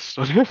really pissed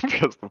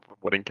because of the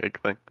wedding cake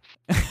thing.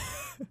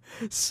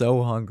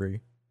 So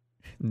hungry.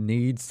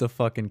 Needs the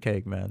fucking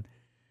cake, man.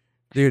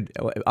 Dude,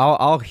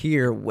 I'll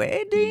hear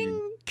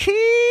wedding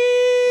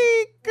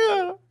cake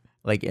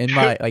like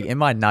in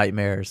my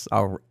nightmares.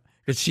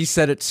 Cuz she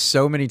said it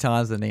so many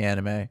times in the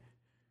anime.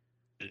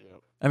 Yeah.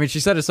 I mean, she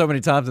said it so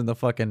many times in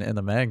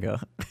the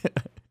manga.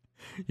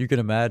 You can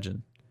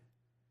imagine.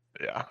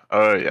 Yeah.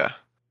 Oh yeah.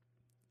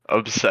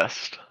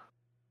 Obsessed.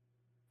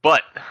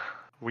 But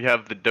we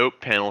have the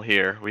dope panel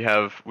here. We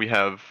have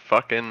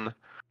fucking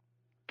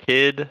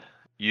Kid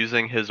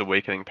using his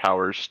awakening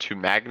powers to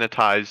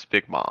magnetize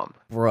Big Mom.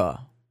 Bruh.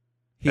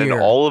 And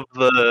all of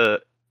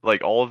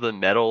the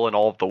metal and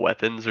all of the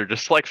weapons are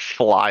just like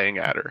flying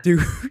at her.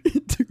 Dude.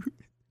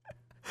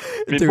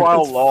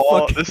 Meanwhile, dude,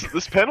 Law,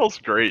 this panel's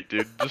great,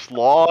 dude. Just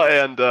Law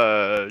and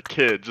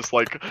Kid just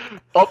like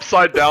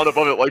upside down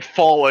above it, like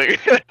falling.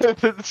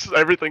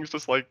 Everything's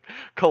just like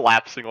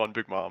collapsing on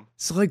Big Mom.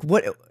 So like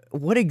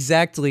what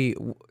exactly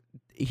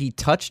he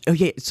touched? Oh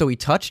yeah, so he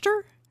touched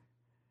her?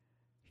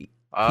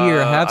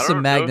 Here, have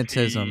some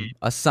magnetism.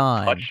 A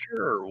sign. Touched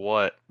her or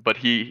what? But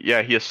he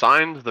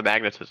assigned the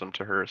magnetism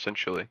to her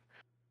essentially.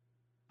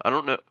 I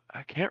don't know.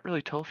 I can't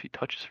really tell if he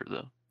touches her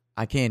though.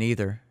 I can't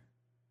either.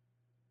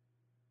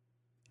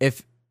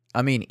 Either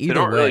they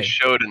don't way. really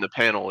show it in the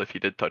panel if he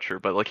did touch her,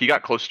 but like he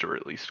got close to her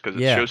at least because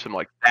it shows him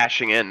like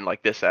dashing in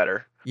like this at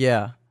her.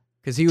 Yeah,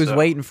 because he was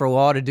waiting for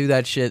Law to do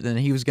that shit, and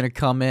he was gonna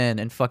come in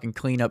and fucking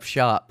clean up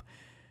shop.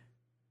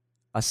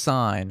 A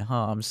sign,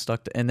 huh? I'm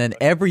stuck to, and then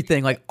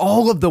everything, like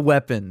all of the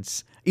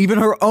weapons, even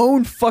her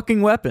own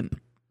fucking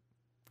weapon,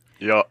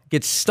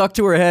 gets stuck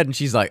to her head, and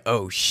she's like,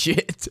 "Oh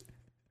shit!"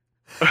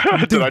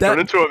 Dude, did I turn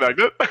into a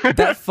magnet?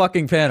 That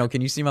fucking panel.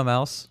 Can you see my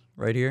mouse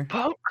right here?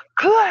 Punk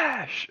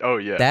Clash. Oh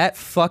yeah. That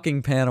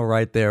fucking panel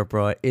right there,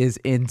 bro, is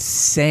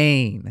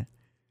insane.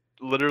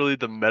 Literally,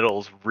 the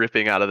metal's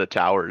ripping out of the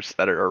towers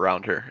that are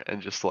around her,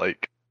 and just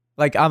like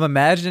I'm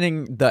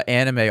imagining the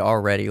anime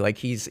already. Like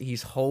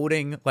he's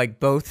holding like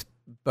both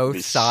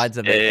sides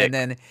of it, and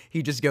then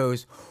he just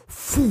goes,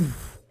 phew,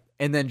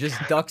 and then just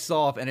ducks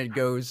off, and it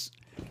goes.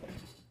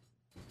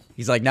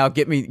 He's like, now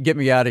get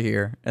me out of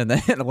here, and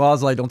then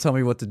Law's like, don't tell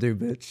me what to do,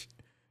 bitch.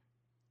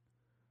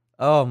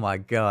 Oh my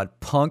god,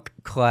 Punk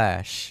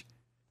Clash.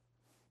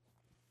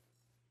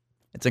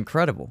 It's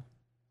incredible.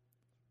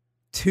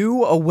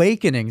 2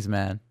 awakenings,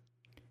 man.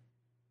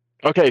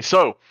 Okay,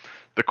 so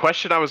the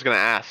question I was going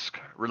to ask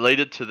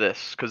related to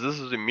this, because this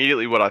is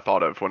immediately what I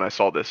thought of when I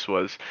saw this,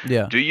 was,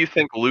 do you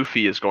think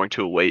Luffy is going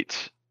to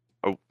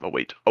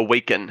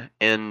awaken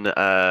in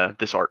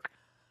this arc?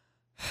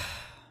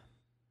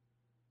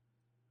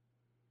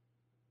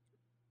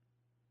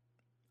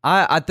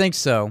 I think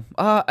so.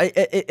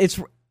 It's.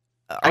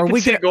 Are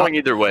we going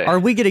either way? Are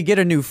we gonna get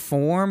a new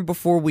form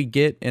before we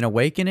get an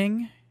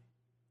awakening?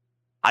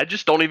 I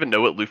just don't even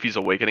know what Luffy's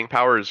awakening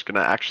power is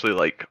gonna actually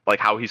like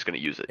how he's gonna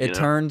use it. It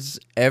turns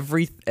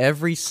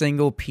every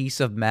single piece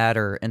of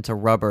matter into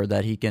rubber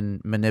that he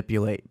can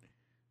manipulate.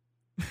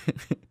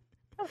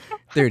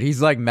 Dude,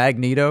 he's like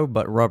Magneto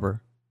but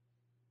rubber.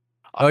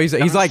 Oh,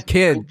 he's like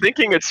Kid. I'm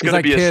thinking it's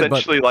gonna be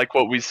essentially like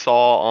what we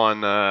saw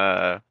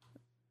on.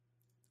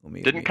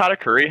 Didn't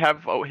Katakuri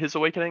have his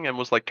awakening and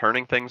was like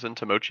turning things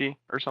into mochi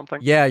or something?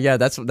 Yeah.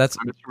 That's what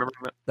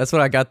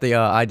I got the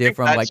idea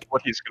from. Like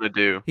what he's gonna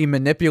do. He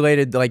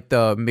manipulated like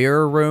the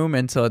mirror room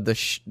into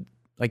the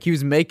like he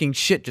was making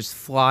shit just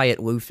fly at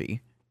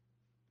Luffy.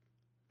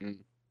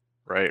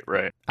 Right.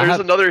 There's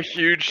another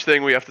huge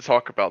thing we have to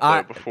talk about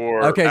though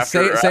before. Okay,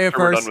 say it we're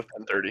first. Done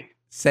with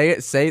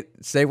 10:30.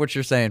 Say what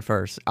you're saying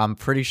first. I'm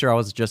pretty sure I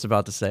was just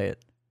about to say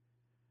it.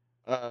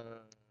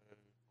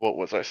 What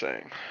was I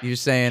saying? You're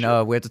saying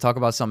Shit. we have to talk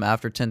about something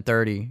after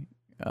 10:30.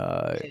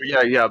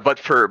 Yeah, but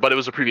it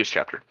was a previous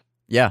chapter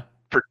Yeah.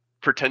 for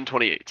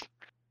 1028.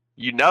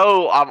 You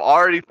know, I'm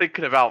already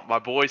thinking about my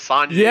boy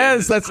Sanji and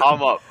Yes, his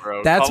come up,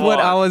 bro. that's Come what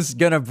I on. was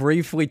gonna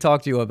briefly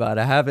talk to you about.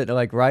 I have it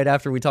like right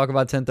after we talk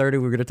about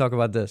 10:30. We're gonna talk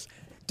about this,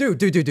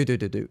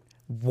 dude.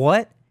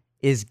 What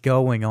is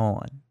going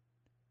on?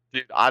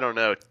 Dude, I don't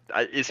know.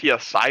 Is he a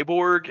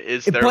cyborg?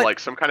 Is there But like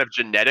some kind of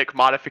genetic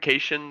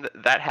modification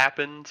that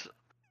happened?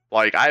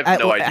 Like, I have at,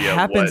 no it idea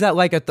happens what. at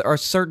like a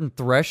certain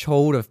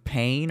threshold of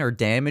pain or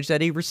damage that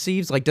he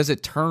receives. Like, does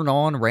it turn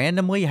on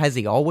randomly? Has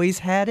he always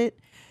had it?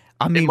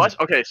 I It mean, must.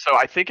 Okay, so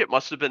I think it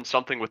must have been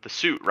something with the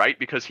suit, right?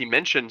 Because he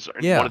mentions in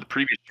one yeah. of the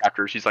previous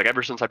chapters, he's like,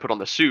 ever since I put on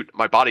the suit,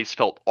 my body's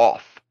felt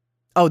off.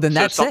 Oh, then So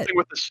that's it. something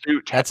with the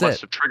suit That's must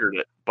it. have triggered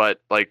it, but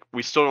like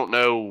we still don't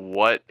know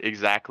what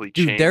exactly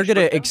Dude, they're changed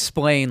gonna with him.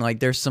 explain like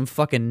there's some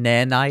fucking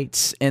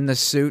nanites in the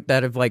suit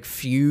that have like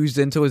fused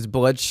into his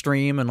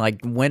bloodstream and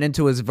like went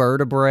into his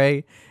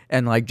vertebrae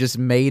and like just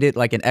made it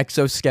like an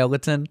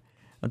exoskeleton.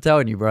 I'm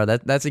telling you, bro,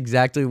 that's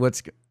exactly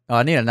what's. Oh,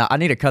 I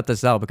need to cut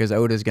this out because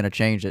Oda's gonna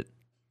change it.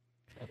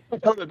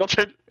 Don't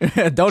change.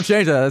 Don't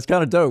change that. That's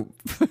kind of dope.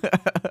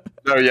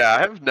 No, yeah, I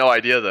have no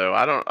idea though.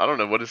 I don't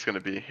know what it's gonna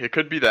be. It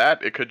could be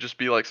that. It could just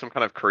be like some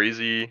kind of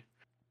crazy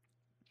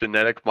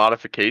genetic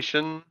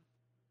modification.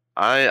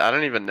 I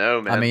don't even know,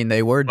 I man. mean,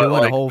 they were But doing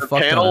a like whole the fuck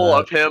ton of panel that.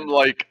 of him,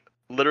 like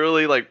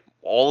literally, like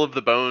all of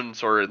the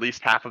bones, or at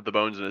least half of the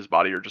bones in his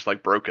body, are just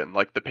like broken.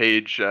 Like the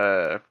page,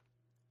 what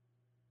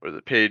is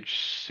it, page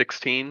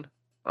 16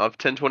 of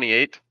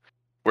 1028,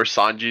 where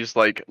Sanji's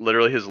like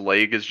literally his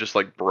leg is just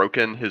like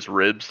broken. His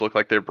ribs look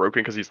like they're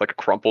broken because he's like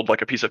crumpled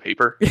like a piece of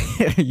paper.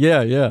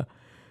 Yeah, yeah.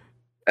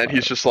 And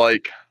he's just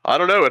like, I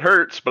don't know, it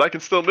hurts, but I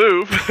can still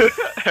move.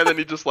 And then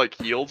he just like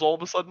heals all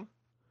of a sudden.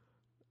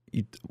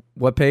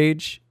 What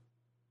page?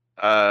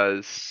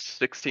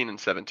 16 and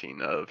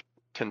 17 of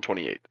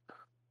 1028.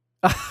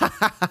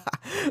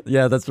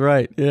 Yeah, that's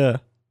right. Yeah.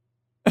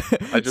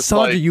 I just Sanji,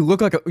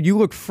 like, you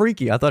look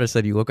freaky. I thought I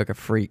said you look like a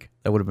freak.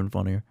 That would have been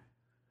funnier.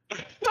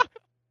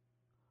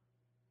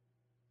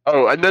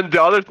 oh, and then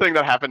the other thing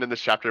that happened in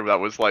this chapter that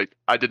was like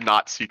I did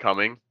not see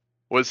coming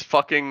was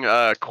fucking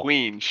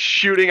Queen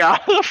shooting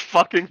out the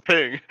fucking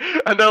thing,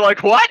 and they're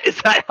like, "What is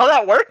that? How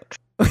that works?"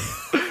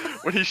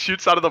 When he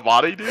shoots out of the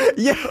body, dude.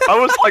 Yeah. I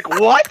was like,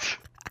 "What?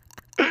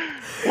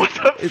 What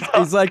the fuck?"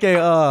 It's like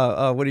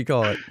a what do you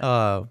call it?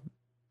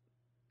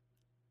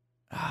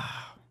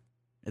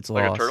 It's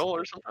Like a lost. turtle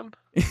or something?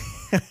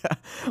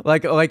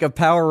 like a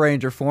Power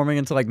Ranger forming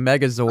into like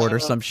Megazord or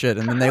some shit,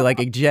 and then they like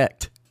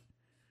eject.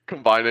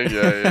 Combining,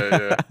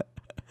 yeah.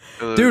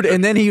 Dude,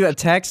 and then he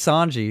attacks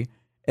Sanji,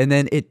 and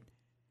then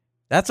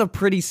that's a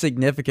pretty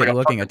significant Like a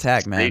looking fucking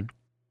attack, man. snake.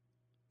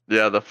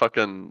 Yeah, the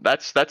fucking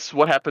that's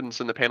what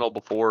happens in the panel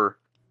before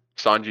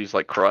Sanji's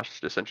like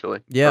crushed, essentially.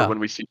 Yeah. Or when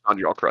we see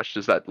Sanji all crushed,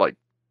 is that like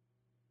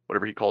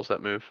whatever he calls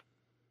that move?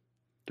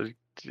 Does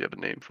he have a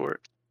name for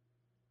it?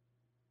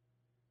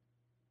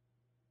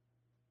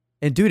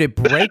 And dude, it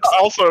breaks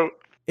Also,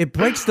 it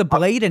breaks the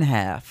blade in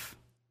half.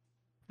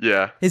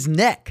 yeah, His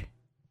neck.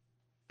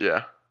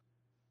 yeah.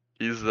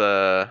 He's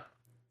yeah.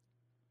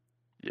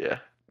 Yeah.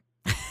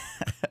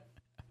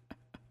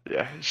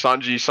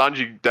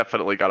 Sanji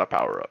definitely got a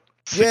power up.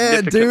 Yeah,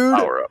 Significant dude.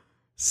 power up.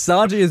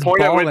 Sanji is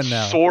Point at balling which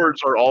now.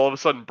 swords are all of a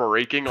sudden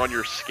breaking on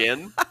your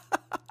skin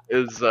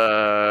is it's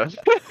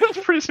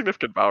a pretty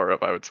significant power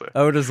up, I would say.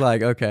 Oda's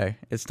like, okay,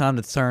 it's time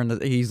to turn.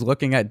 He's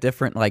looking at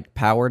different like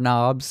power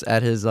knobs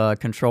at his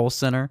control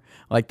center.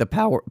 Like the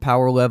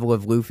power level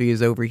of Luffy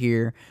is over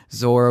here.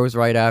 Zoro's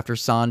right after.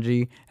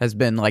 Sanji has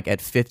been like at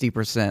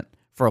 50%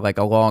 for like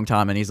a long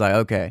time, and he's like,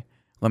 okay,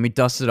 let me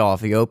dust it off.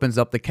 He opens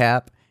up the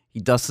cap, he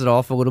dusts it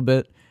off a little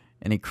bit,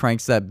 and he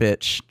cranks that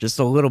bitch just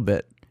a little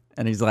bit.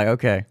 And he's like,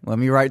 okay, let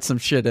me write some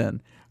shit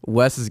in.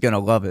 Wes is gonna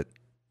love it.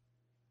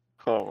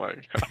 Oh my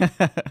god.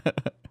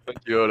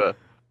 Thank you, Oda.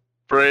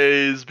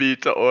 Praise be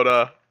to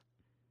Oda.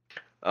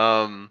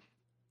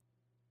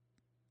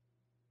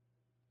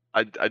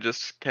 I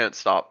just can't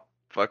stop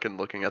fucking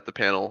looking at the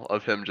panel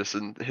of him just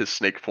in his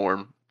snake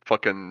form,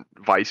 fucking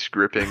vice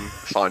gripping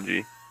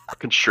Sanji,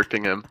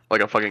 constricting him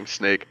like a fucking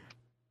snake.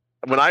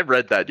 When I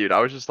read that, dude, I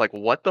was just like,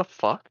 what the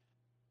fuck?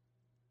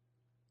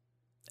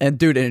 And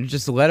dude, and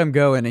just let him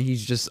go, and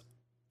he's just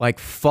like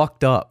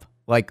fucked up,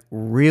 like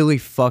really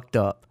fucked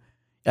up.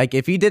 Like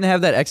if he didn't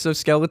have that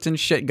exoskeleton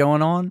shit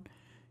going on,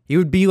 he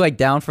would be like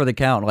down for the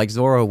count, like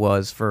Zoro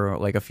was for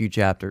like a few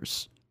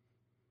chapters.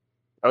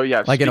 Oh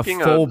yeah, Like in a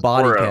speaking full of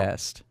body Zoro,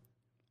 cast.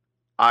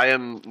 I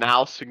am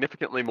now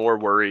significantly more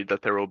worried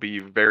that there will be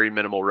very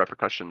minimal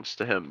repercussions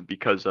to him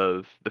because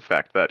of the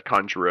fact that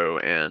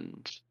Kanjuro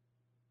and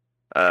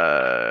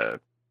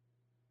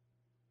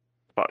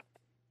fuck,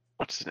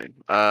 what's his name?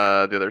 The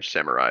other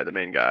samurai, the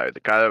main guy, the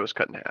guy that was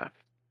cut in half.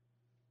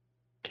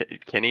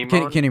 Kinemon?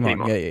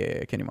 Kinemon.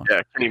 Yeah, Kinemon.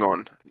 Yeah,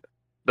 Kinemon.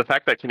 The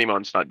fact that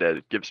Kinemon's not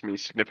dead gives me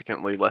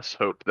significantly less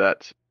hope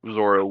that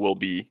Zoro will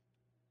be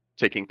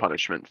taking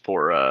punishment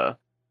for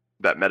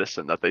that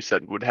medicine that they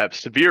said would have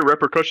severe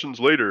repercussions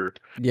later.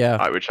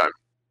 Yeah, Which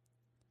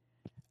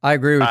I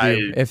agree with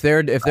you. I If they're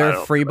I don't feel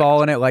like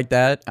freeballing it like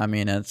that, I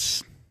mean,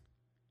 it's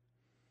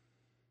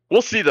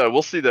we'll see though.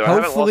 We'll see though. I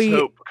haven't lost hopefully,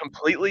 hope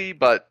completely,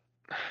 but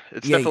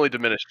it's yeah, definitely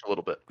diminished a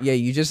little bit. yeah.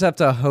 You just have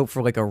to hope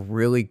for like a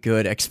really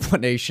good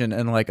explanation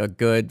and like a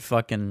good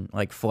fucking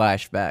like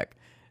flashback.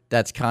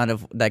 That kind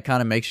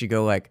of makes you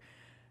go like,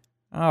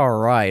 all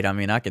right. I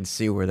mean, I can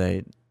see where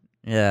they,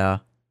 yeah.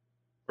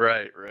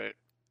 Right, right.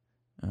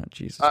 Oh,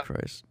 Jesus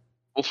Christ.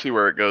 We'll see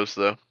where it goes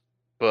though.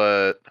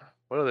 But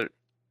what other?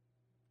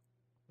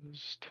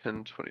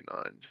 10:29.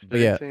 But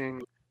yeah,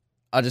 Anything?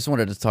 I just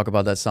wanted to talk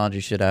about that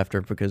Sanji shit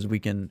after because we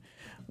can,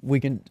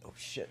 oh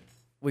shit,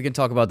 we can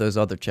talk about those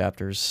other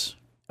chapters.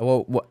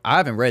 Well, I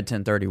haven't read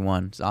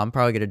 1031, so I'm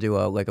probably gonna do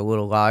a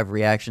little live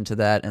reaction to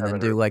that, and then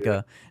do like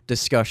a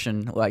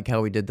discussion like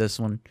how we did this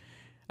one.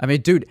 I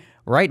mean, dude,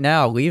 right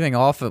now, leaving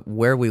off at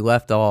where we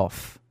left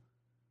off.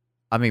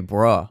 I mean,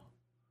 bruh.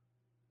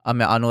 I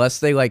mean, unless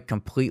they like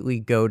completely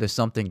go to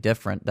something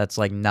different that's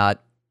like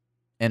not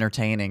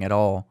entertaining at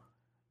all.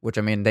 Which,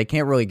 I mean, they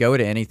can't really go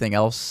to anything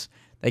else.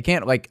 They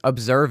can't like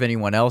observe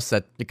anyone else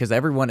because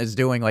everyone is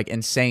doing like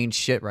insane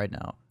shit right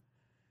now.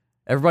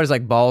 Everybody's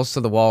like balls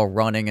to the wall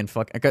running and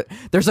fucking.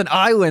 There's an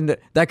island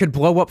that could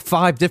blow up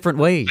 5 different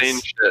ways.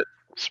 Insane shit.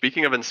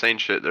 Speaking of insane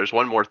shit, there's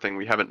one more thing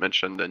we haven't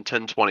mentioned in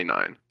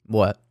 1029.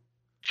 What?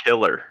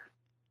 Killer.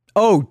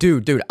 Oh,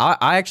 dude.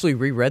 I actually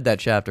reread that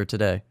chapter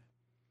today.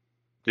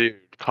 Dude,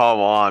 come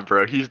on,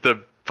 bro. He's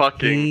the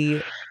fucking.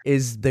 He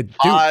is the dude.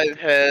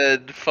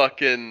 5-head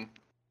fucking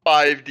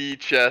 5D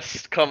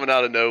chest coming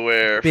out of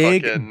nowhere.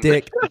 Big fucking...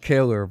 dick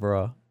killer,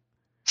 bro.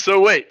 So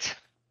wait.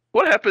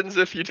 What happens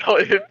if you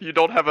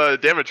don't have a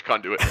damage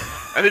conduit?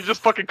 And it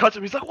just fucking cuts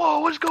him. He's like, whoa,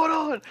 what's going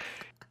on?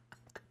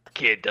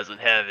 Kid doesn't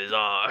have his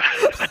arm.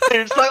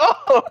 It's like,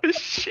 oh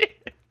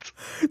shit.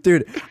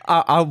 Dude,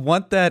 I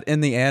want that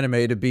in the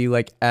anime to be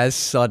like as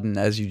sudden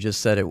as you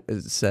just said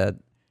it said.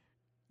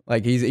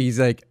 Like he's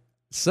like,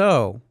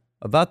 so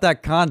about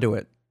that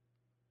conduit,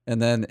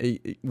 and then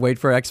wait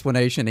for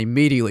explanation.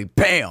 Immediately,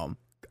 bam,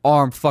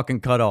 arm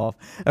fucking cut off.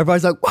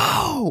 Everybody's like,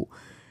 whoa.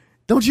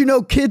 Don't you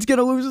know Kid's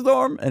gonna lose his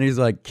arm? And he's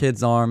like,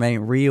 Kid's arm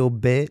ain't real,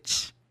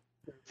 bitch.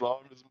 His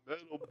arm is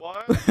metal,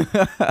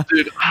 boy.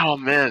 Dude, oh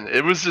man,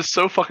 it was just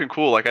so fucking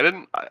cool. Like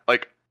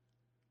like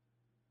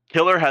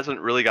Killer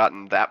hasn't really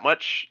gotten that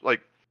much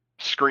like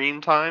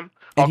screen time.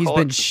 And he's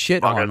been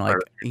shit on. Like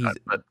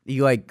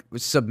he like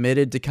was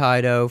submitted to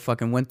Kaido,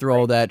 fucking went through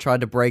all that,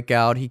 tried to break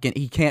out. He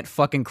can't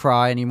fucking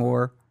cry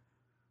anymore.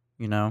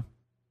 You know?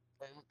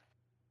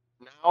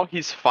 Now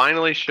he's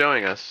finally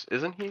showing us,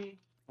 isn't he?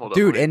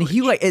 Dude, and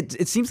he like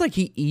it seems like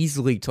he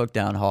easily took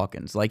down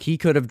Hawkins. Like he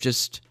could have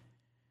just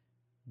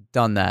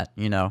done that,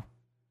 you know.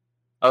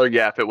 Oh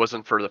yeah, if it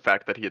wasn't for the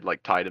fact that he had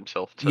like tied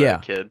himself to the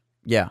Kid.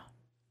 Yeah.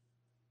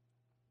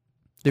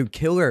 Dude,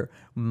 Killer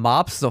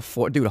mops the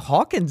floor. Dude,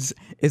 Hawkins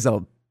is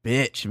a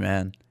bitch,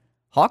 man.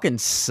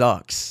 Hawkins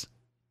sucks.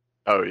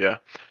 Oh yeah.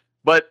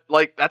 But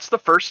like that's the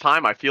first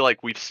time I feel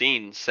like we've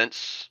seen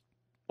since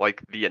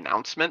like the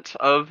announcement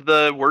of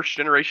the worst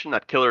generation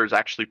that Killer has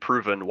actually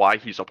proven why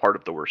he's a part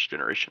of the worst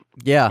generation.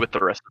 Yeah, with the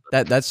rest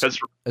of them.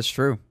 That's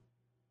true.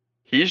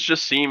 He's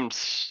just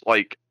seems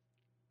like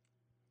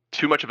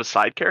too much of a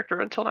side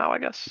character until now, I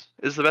guess,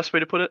 is the best way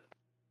to put it.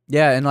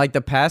 Yeah, and like the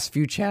past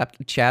few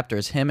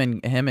chapters, him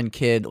and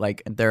Kid,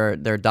 like their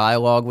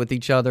dialogue with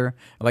each other,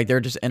 like their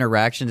just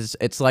interactions,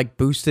 it's like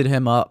boosted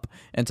him up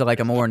into like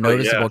a more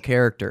noticeable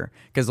character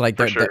because like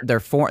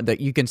that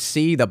you can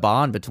see the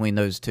bond between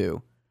those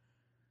two.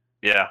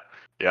 Yeah,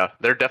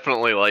 they're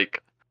definitely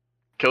like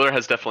Killer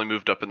has definitely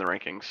moved up in the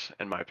rankings,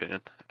 in my opinion,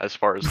 as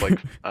far as like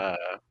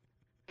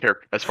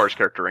character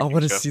rankings. I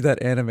want to see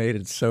that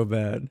animated so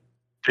bad.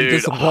 Dude, he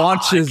just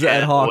launches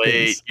at Hawkins.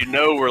 Wait. You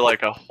know we're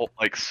like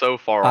so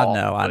far off.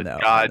 I know.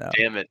 God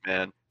damn it,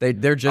 man.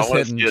 They're just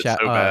hitting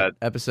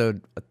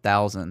episode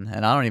 1000,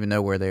 and I don't even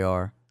know where they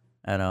are.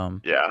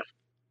 And yeah,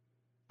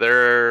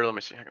 they're. Let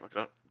me see. I can look it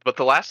up. But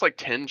the last like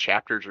 10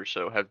 chapters or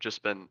so have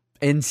just been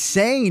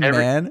insane,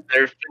 man.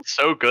 They've been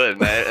so good,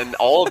 man. And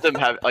all of them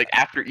have like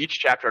after each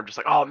chapter, I'm just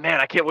like, oh man,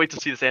 I can't wait to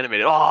see this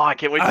animated. Oh, I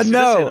can't wait to see this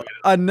animated.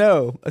 I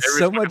know.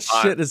 So much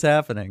shit is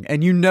happening,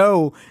 and you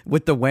know,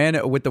 with the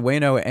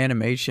Wano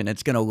animation,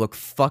 it's gonna look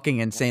fucking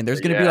insane. There's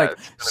gonna be like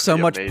so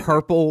much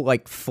purple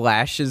like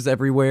flashes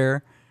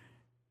everywhere,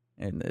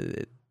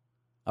 and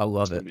I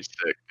love it. It's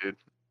gonna be sick, dude.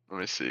 Let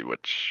me see where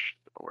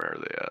are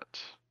they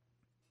at?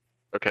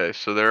 Okay,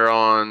 so they're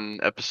on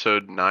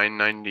episode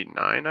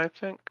 999, I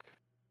think.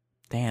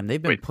 Damn,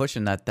 they've been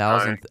pushing that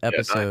 1000th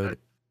episode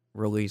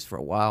release for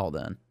a while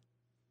then.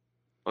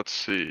 Let's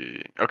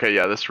see. Okay,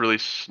 yeah, this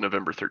released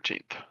November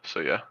 13th. So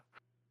yeah.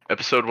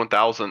 Episode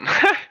 1000.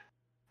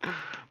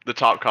 The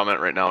top comment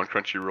right now on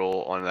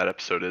Crunchyroll on that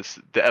episode is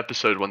the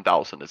episode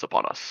 1000 is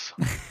upon us.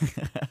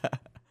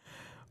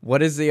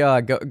 What is the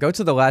go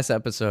to the last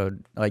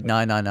episode, like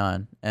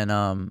 999,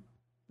 and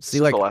see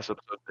like the last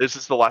episode. This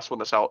is the last one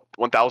that's out.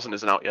 1000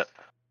 isn't out yet.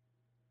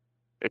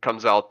 It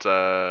comes out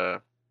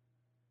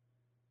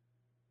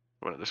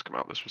When did this come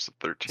out? This was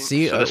the 13th.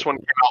 See, So this one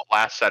came out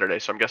last Saturday.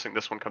 So I'm guessing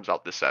this one comes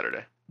out this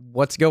Saturday.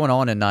 what's going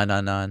on in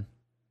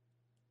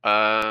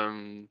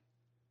 999?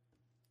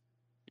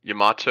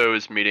 Yamato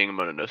is meeting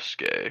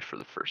Mononosuke for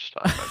the first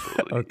time, I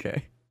believe.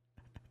 Okay.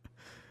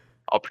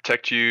 I'll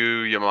protect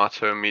you.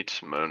 Yamato meets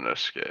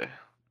Mononosuke.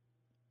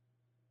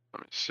 Let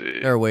me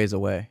see. They're a ways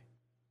away.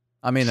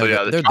 I mean, So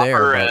yeah, they're Chopper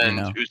there, but and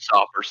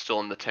Usopp are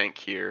still in the tank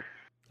here.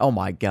 Oh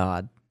my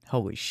god!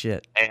 Holy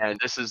shit! And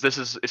this is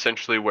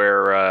essentially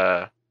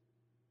where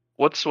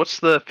what's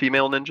the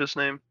female ninja's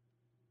name?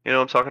 You know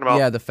what I'm talking about?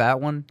 Yeah, the fat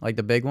one, like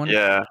the big one.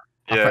 Yeah.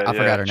 I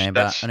forgot her name,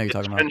 but I know you're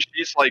talking about. And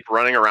she's like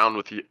running around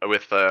with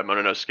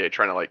Mononosuke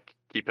trying to like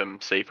keep him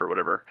safe or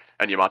whatever,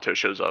 and Yamato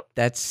shows up.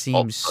 That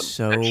seems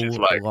so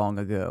like, long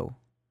ago.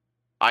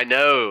 I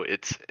know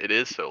it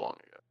is so long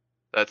ago.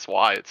 That's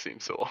why it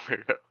seems so long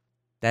ago.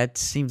 That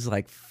seems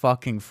like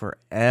fucking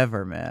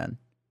forever, man.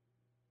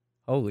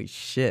 Holy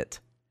shit.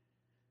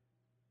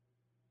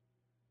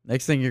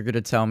 Next thing you're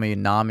gonna tell me,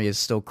 Nami is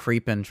still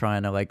creeping,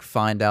 trying to like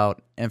find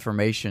out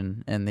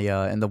information in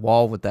the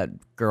wall with that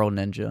girl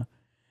ninja.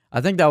 I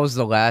think that was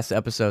the last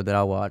episode that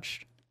I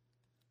watched.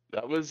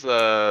 That was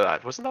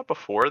wasn't that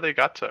before they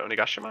got to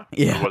Onigashima?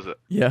 Yeah. Or was it?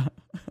 Yeah.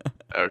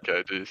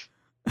 Okay, geez.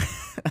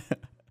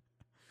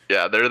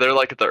 Yeah, they're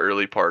like at the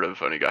early part of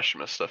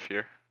Onigashima stuff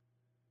here.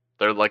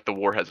 They're like the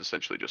war has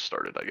essentially just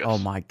started, I guess. Oh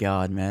my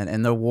god, man.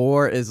 And the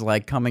war is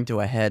like coming to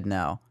a head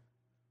now.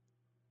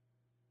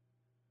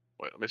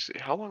 Wait, let me see.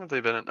 How long have they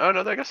been in? Oh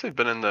no, I guess they've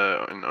been in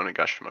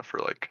Onigashima for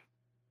like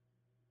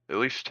at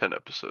least 10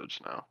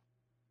 episodes now.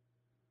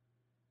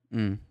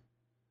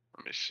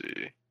 Let me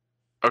see.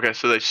 Okay,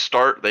 so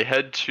they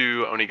head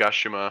to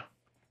Onigashima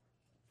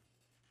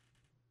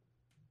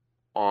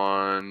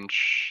on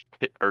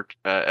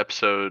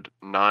episode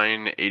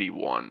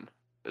 981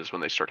 is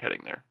when they start heading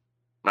there.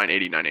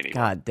 980, 981.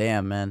 God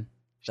damn, man.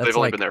 So they've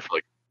only been there for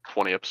like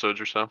 20 episodes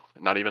or so,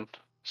 not even.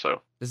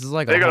 So this is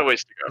like they got a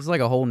ways to go. This is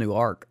like a whole new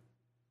arc.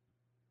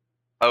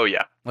 Oh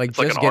yeah, like it's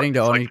just like getting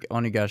to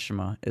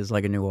Onigashima is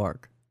like a new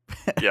arc.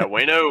 Yeah,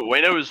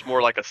 Wano is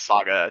more like a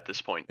saga at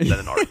this point than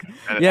an arc.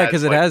 Yeah,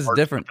 because it has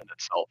different.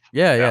 Itself.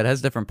 Yeah, it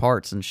has different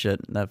parts and shit.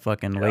 That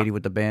fucking lady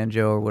with the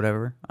banjo or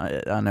whatever.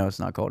 I know it's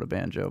not called a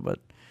banjo, but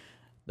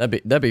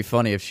that'd be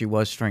funny if she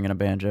was stringing a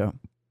banjo.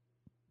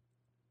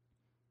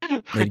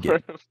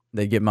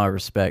 They'd get my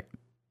respect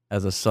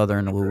as a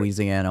Southern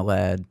Louisiana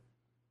lad.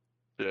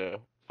 Yeah,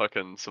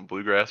 fucking some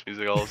bluegrass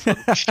music all of a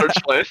sudden starts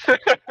playing.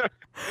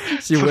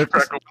 She whips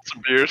crack open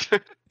some beers.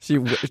 She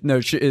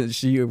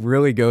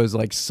really goes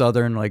like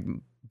Southern like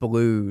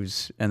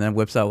blues, and then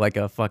whips out like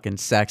a fucking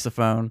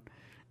saxophone.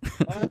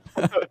 That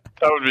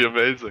would be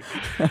amazing.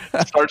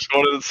 Starts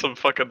going into some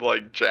fucking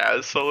like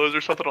jazz solos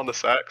or something on the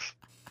sax.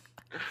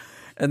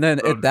 And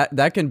then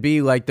that can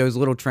be like those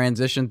little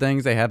transition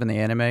things they have in the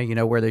anime, you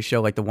know, where they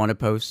show like the wanted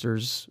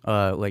posters,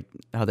 like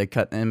how they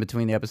cut in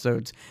between the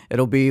episodes.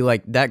 It'll be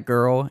like that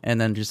girl, and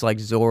then just like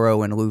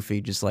Zoro and Luffy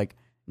just like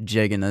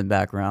jigging in the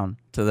background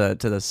to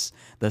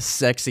the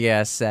sexy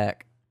ass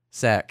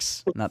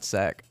sax, not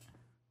sack.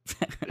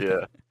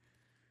 Yeah.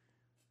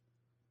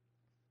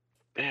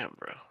 Damn,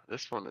 bro,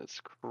 this one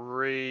is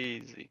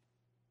crazy.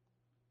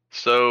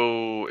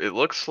 So it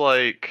looks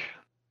like,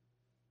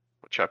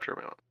 what chapter are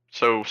we on?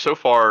 So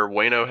far,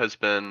 Wano has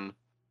been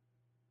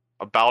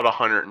about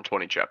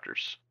 120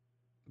 chapters.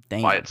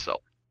 Damn. By itself.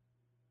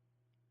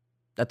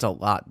 That's a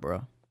lot,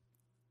 bro.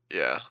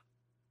 Yeah.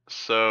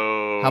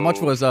 So how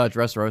much was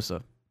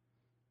Dressrosa?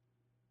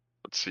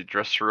 Let's see.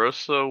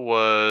 Dressrosa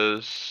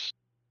was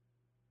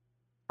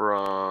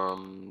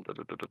from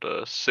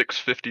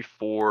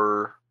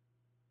 654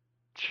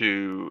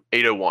 to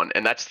 801,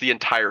 and that's the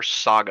entire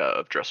saga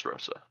of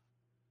Dressrosa.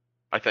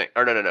 I think.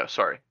 Or no.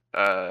 Sorry.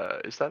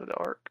 Is that the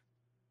arc?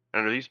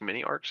 And are these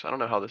mini arcs? I don't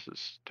know how this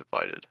is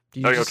divided.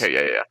 Okay,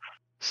 yeah.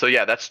 So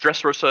yeah, that's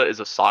Dressrosa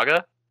is a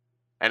saga,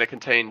 and it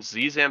contains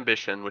Z's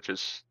Ambition, which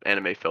is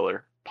anime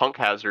filler, Punk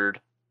Hazard,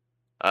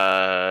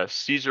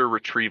 Caesar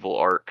Retrieval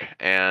arc,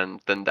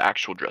 and then the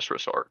actual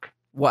Dressrosa arc.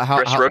 What?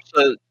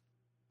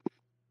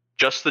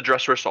 Just the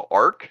Dressrosa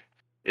arc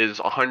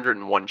is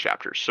 101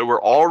 chapters. So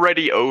we're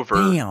already over.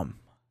 Damn.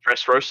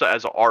 Dressrosa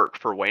as an arc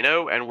for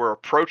Wano, and we're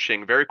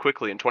approaching very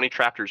quickly in 20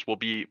 chapters will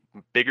be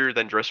bigger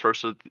than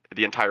Dressrosa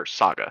the entire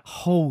saga.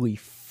 Holy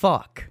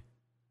fuck.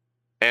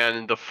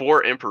 And the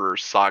Four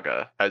Emperors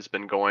saga has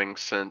been going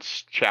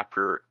since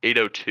chapter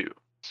 802.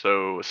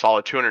 So a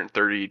solid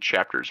 230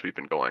 chapters we've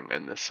been going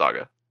in this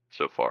saga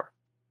so far.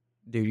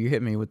 Dude, you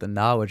hit me with the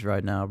knowledge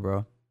right now,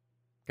 bro.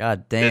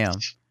 God damn.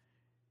 It's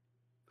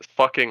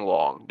fucking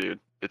long, dude.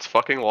 It's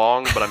fucking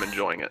long, but I'm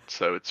enjoying it,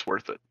 so it's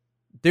worth it.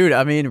 Dude,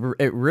 I mean,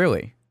 it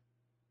really.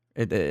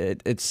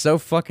 It's so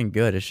fucking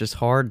good. It's just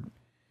hard.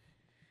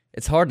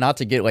 It's hard not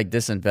to get like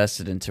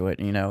disinvested into it,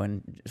 you know,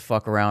 and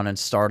fuck around and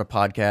start a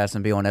podcast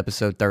and be on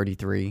episode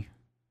 33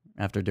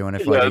 after doing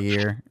it for like a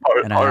year.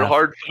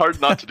 Hard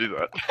not to do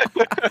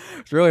that.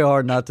 It's really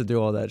hard not to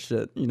do all that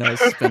shit. You know,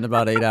 spend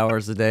about 8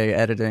 hours a day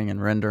editing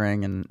and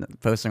rendering and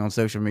posting on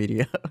social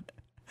media.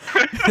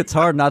 It's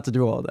hard not to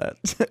do all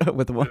that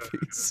with One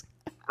Piece.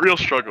 Real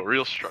struggle,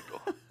 real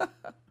struggle.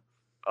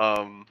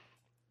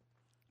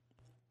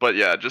 But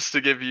yeah, just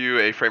to give you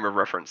a frame of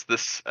reference,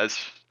 this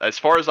as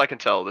far as I can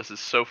tell, this is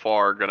so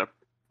far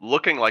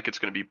looking like it's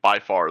gonna be by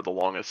far the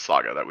longest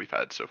saga that we've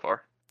had so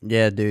far.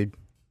 Yeah, dude.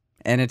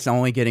 And it's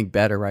only getting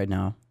better right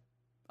now.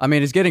 I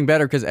mean, it's getting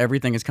better because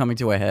everything is coming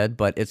to a head,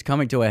 but it's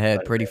coming to a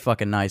head pretty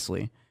fucking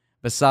nicely.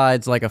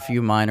 Besides, like, a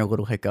few minor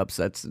little hiccups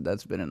that's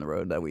been in the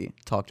road that we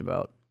talked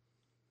about.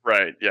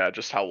 Right, yeah,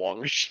 just how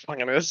long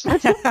it is.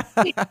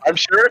 I'm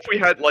sure if we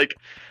had, like...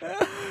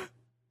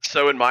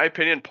 So in my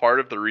opinion,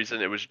 part of the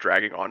reason it was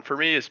dragging on for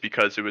me is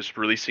because it was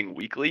releasing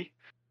weekly.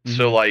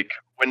 So, like,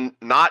 when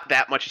not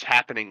that much is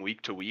happening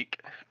week to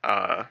week,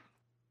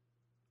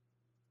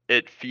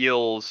 it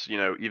feels,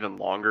 even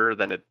longer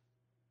than it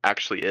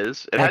actually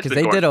is. It has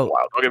been going for a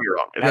while. Don't get me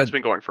wrong. It has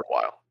been going for a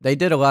while. They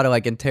did a lot of,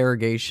 like,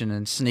 interrogation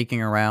and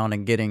sneaking around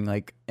and getting,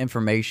 like,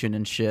 information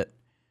and shit.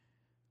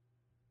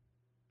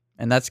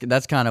 And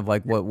that's kind of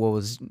like what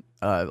was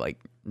like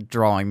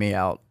drawing me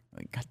out,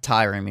 like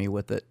tiring me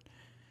with it.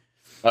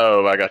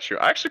 Oh, I got you.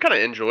 I actually kind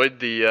of enjoyed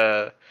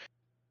the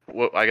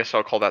what I guess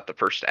I'll call that the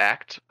first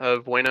act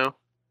of Wano.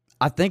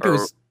 I think it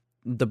was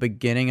the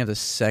beginning of the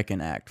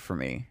second act for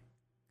me.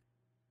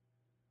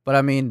 But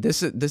I mean,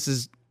 this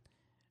is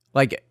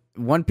like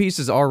One Piece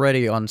is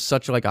already on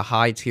such like a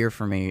high tier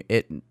for me.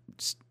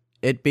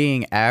 It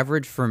being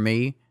average for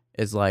me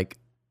is like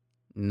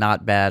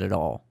not bad at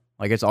all.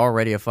 Like it's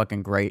already a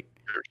fucking great.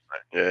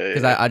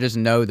 Because I just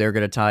know they're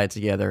gonna tie it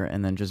together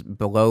and then just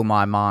blow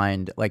my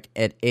mind like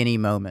at any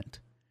moment.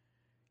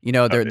 You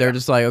know, they're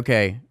just like,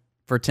 okay,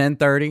 for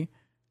 10:30,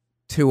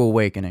 2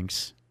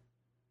 awakenings.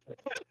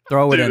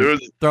 Throw it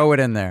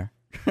in there.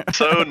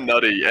 So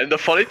nutty. And the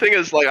funny thing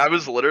is, like, I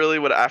was literally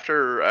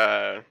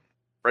right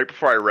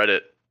before I read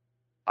it,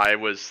 I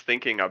was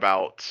thinking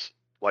about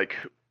like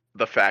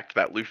the fact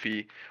that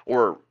Luffy,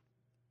 or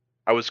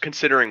I was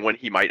considering when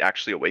he might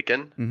actually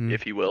awaken,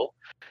 if he will.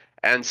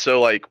 And so,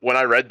 like, when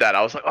I read that,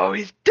 I was like, "Oh,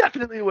 he's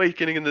definitely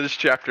awakening in this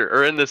chapter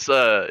or in this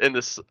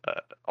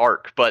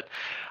arc." But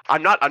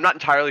I'm not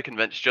entirely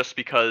convinced, just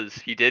because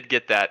he did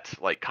get that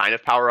like kind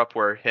of power up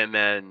where him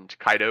and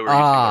Kaido are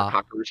using their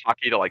Conqueror's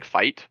Haki to like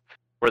fight,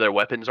 where their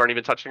weapons aren't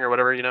even touching or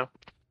whatever,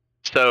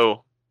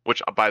 So,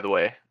 which by the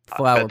way,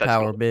 flower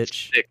power,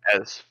 bitch, sick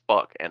as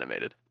fuck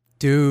animated,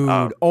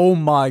 dude. Oh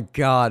my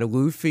god,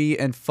 Luffy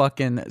in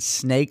fucking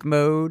snake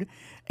mode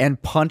and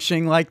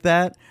punching like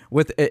that.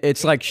 With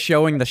it's like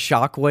showing the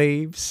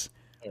shockwaves.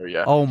 Oh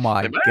yeah. Oh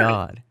my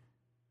god.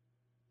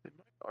 They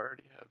might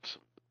already have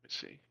some. Let me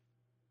see.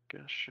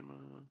 Gashima.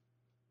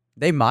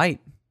 They might.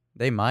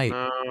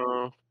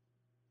 No.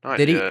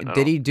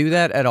 Did he do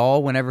that at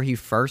all whenever he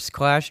first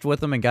clashed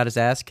with him and got his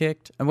ass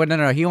kicked? And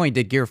no, he only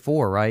did Gear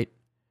 4, right?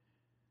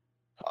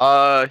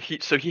 I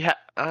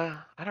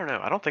don't know.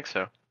 I don't think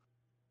so.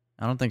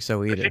 I don't think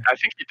so either. I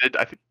think he did.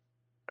 I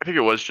think it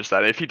was just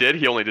that. If he did,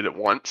 he only did it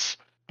once.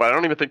 But I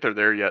don't even think they're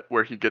there yet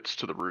where he gets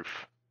to the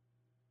roof.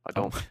 I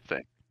don't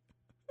think.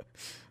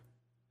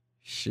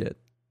 Shit.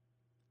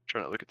 I'm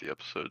trying to look at the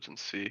episodes and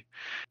see.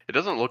 It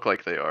doesn't look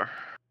like they are.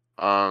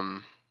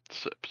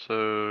 This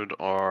episode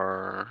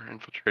are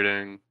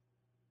infiltrating.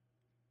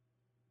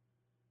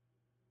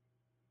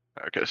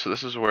 Okay, so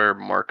this is where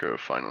Marco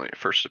finally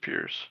first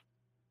appears.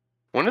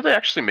 When did they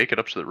actually make it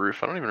up to the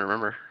roof? I don't even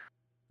remember.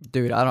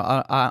 Dude,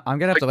 I'm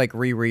gonna have to like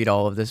reread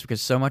all of this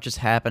because so much is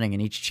happening in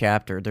each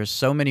chapter. There's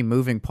so many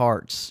moving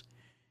parts.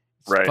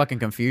 It's fucking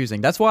confusing.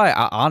 That's why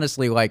I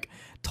honestly like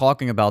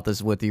talking about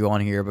this with you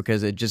on here,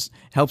 because it just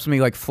helps me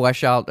like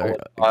flesh out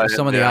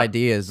some of the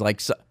ideas.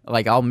 Like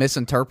I'll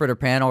misinterpret a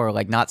panel or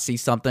like not see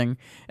something,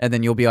 and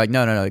then you'll be like,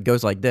 no, it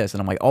goes like this, and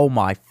I'm like, oh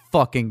my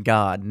fucking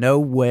god, no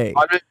way.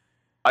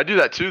 I do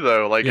that too,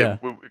 though. Like, it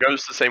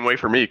goes the same way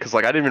for me, because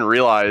like I didn't even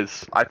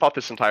realize. I thought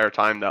this entire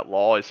time that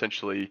Law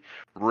essentially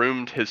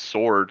roomed his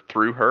sword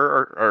through her,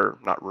 or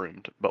not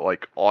roomed, but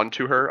like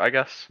onto her, I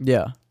guess.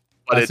 Yeah,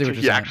 but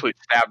he actually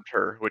stabbed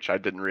her, which I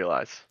didn't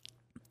realize.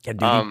 Yeah,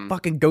 dude, he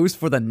fucking goes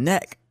for the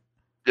neck.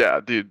 Yeah,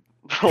 dude,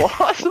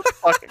 Law's a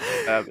fucking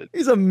savage.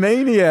 He's a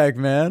maniac,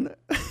 man.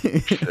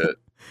 Shit.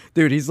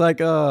 Dude, he's like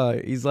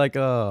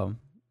Ezio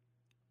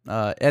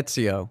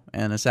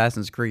in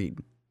Assassin's Creed.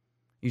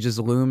 He's just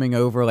looming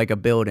over like a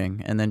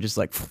building, and then just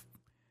like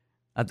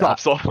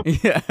drops off.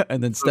 Yeah,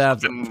 and then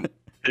stabs him.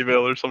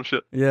 Email or some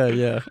shit.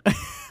 Yeah.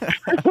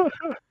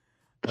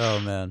 Oh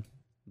man,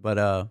 but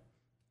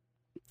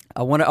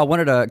I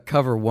wanted to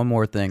cover one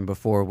more thing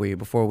before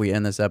we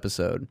end this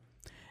episode,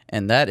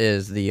 and that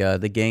is the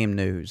game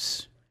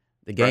news,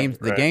 the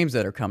games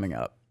that are coming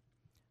up.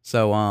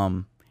 So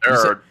there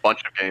are a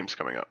bunch of games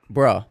coming up,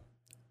 bruh.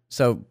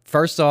 So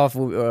first off,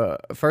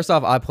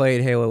 I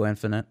played Halo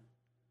Infinite.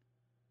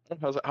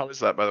 How is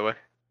that, by the way?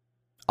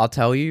 I'll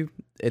tell you,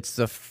 it's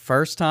the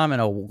first time in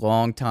a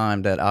long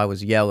time that I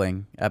was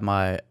yelling at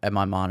my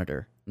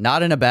monitor.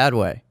 Not in a bad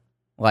way,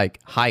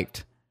 like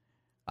hyped.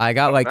 I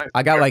got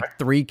like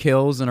 3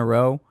 kills in a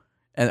row,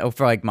 and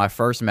for like my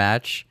first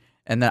match,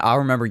 And then I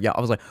remember, yeah,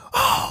 I was like,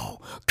 "Oh,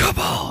 come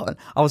on!"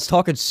 I was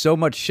talking so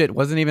much shit.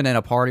 Wasn't even in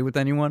a party with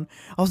anyone.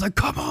 I was like,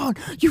 "Come on,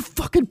 you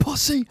fucking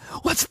pussy,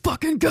 let's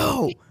fucking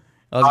go!"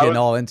 I was I getting was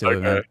all into it,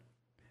 okay. man.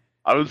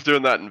 I was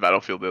doing that in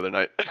Battlefield the other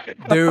night. I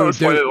Dude, was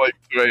playing dude. at like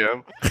 2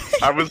 a.m.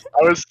 I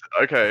was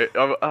okay.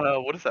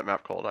 What is that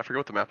map called? I forget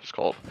what the map is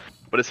called.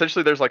 But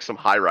essentially, there's like some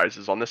high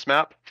rises on this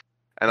map,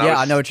 and Yeah,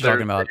 I know what you're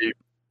talking there's about.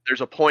 there's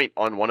a point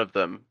on one of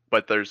them,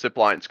 but there's zip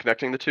lines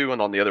connecting the two,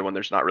 and on the other one,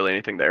 there's not really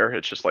anything there.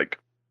 It's just like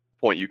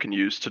a point you can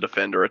use to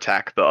defend or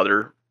attack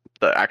the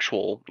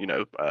actual,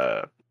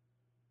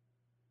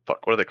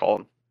 fuck, what do they call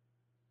them?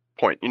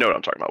 Point. You know what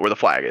I'm talking about? Where the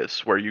flag is,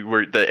 where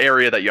the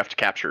area that you have to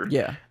capture,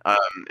 Yeah, um,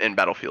 in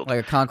Battlefield. like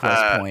a conquest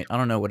Uh, point. I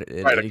don't know what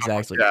Right, it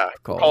exactly yeah,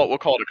 called. we'll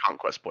call it a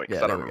conquest point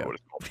because Yeah, I there don't we remember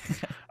go. what it's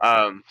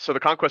called. So the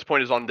conquest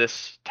point is on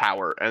this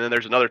tower, and then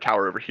there's another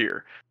tower over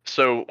here.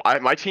 So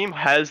my team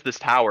has this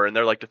tower, and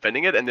they're like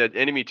defending it, and the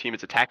enemy team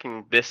is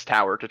attacking this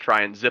tower to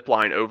try and zip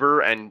line over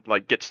and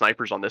like get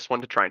snipers on this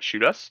one to try and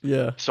shoot us.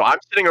 Yeah. So I'm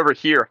sitting over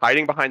here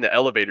hiding behind the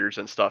elevators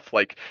and stuff.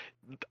 Like,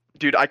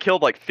 dude, I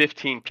killed like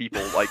 15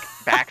 people, like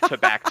back to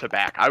back to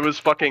back. I was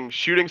fucking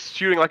shooting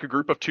like a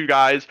group of 2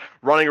 guys,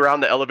 running around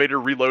the elevator,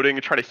 reloading,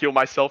 and trying to heal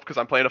myself because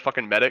I'm playing a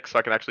fucking medic, so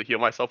I can actually heal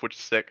myself, which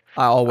is sick.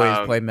 I always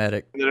Um, play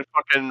medic. and then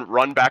fucking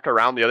run back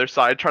around the other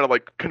side, trying to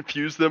like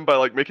confuse them by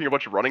like making a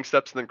bunch of running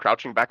steps and then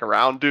crouching back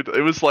around. Dude,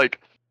 it was like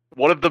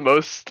one of the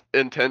most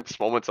intense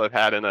moments I've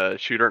had in a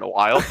shooter in a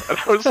while. And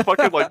I was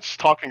fucking like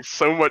just talking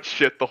so much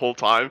shit the whole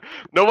time.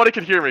 Nobody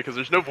could hear me because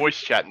there's no voice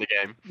chat in the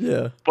game.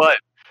 Yeah. But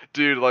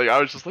dude, like I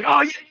was just like,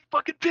 oh yeah, you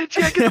fucking bitch,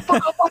 yeah, get the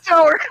fuck off my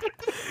tower.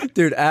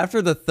 Dude, after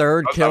the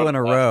third I was kill having in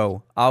a a blast.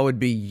 row, I would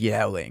be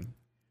yelling.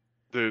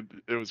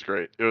 Dude, it was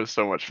great. It was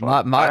so much My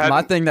fun. I my, my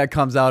hadn't, thing that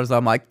comes out is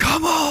I'm like,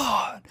 come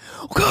on,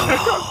 come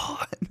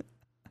on.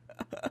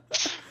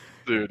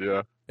 dude,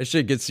 yeah. This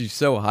shit gets you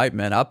so hyped,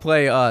 man. I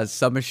play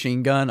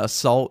submachine gun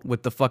assault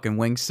with the fucking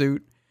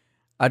wingsuit.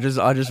 I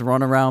just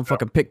run around,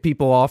 fucking pick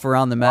people off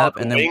around the map,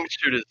 The and then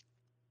wingsuit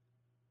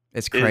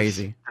it's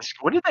crazy.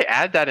 when did they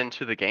add that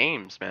into the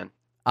games, man?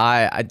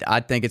 I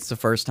think it's the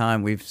first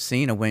time we've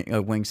seen a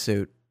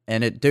wingsuit,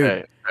 and it,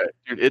 dude,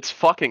 Dude, it's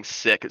fucking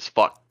sick as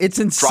fuck. it's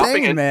Dropping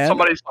insane, into man.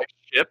 somebody's like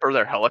ship or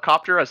their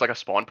helicopter as like a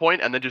spawn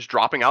point, and then just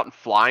dropping out and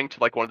flying to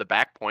like one of the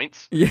back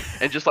points, Yeah,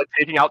 and just like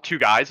taking out 2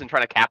 guys and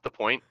trying to cap the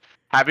point,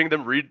 having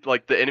them read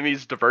like the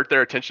enemies divert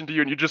their attention to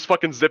you, and you just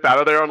fucking zip out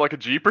of there on like a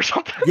jeep or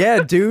something.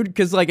 yeah, dude.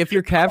 Because like if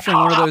you're capturing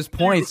one of those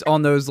points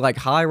on those like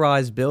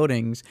high-rise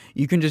buildings,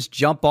 you can just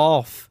jump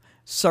off,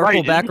 circle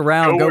Right, back you can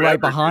around, go go wherever, right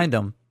behind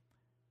them.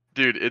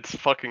 Dude, it's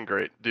fucking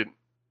great, dude.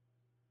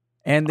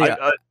 And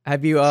the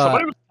have you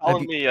Somebody was have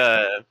telling you me,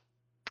 what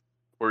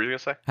were you gonna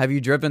say? have you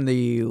driven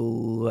the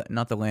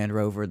not the Land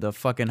Rover, the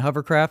fucking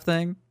hovercraft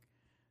thing?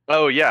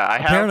 Oh yeah, I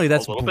Apparently have a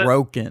that's little bit.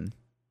 broken.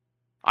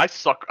 I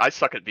suck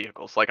at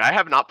vehicles. Like I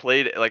have not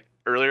played, like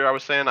earlier I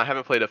was saying, I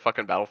haven't played a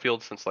fucking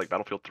Battlefield since like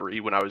Battlefield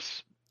 3 when I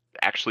was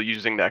actually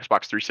using the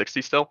Xbox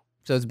 360 still.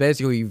 So it's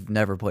basically you've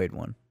never played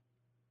one.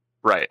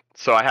 Right.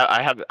 So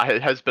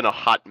it has been a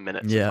hot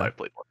minute since Yeah. I've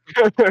played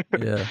one.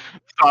 Yeah.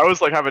 So I was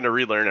like having to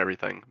relearn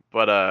everything.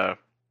 But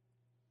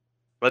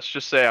let's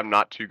just say I'm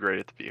not too great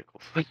at the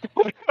vehicles.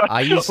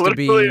 I used to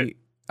Literally,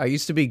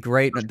 be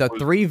great. The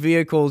 3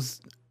 vehicles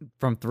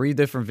from 3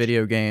 different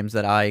video games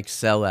that I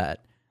excel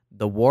at.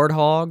 The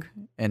Warthog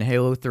in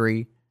Halo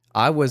 3.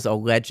 I was a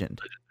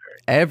legend.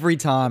 Every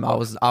time I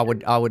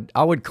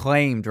would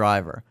claim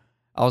driver.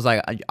 I was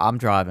like, I'm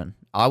driving.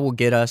 I will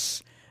get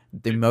us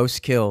the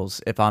most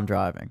kills if I'm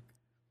driving.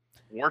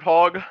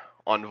 Warthog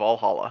on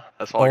Valhalla.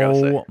 That's all I gotta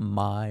say. Oh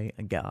my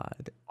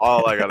god.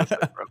 All I gotta say,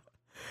 bro.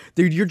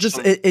 Dude, you're just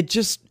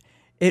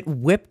it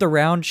whipped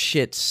around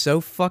shit so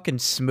fucking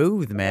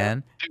smooth,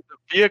 man. Dude,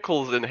 the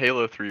vehicles in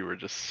Halo 3 were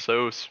just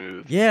so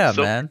smooth. Yeah,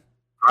 So man.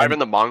 driving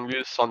the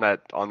mongoose on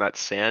that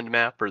sand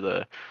map, or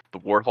the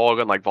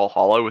warthog on like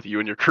Valhalla with you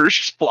and your crew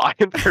just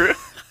flying through.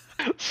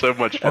 So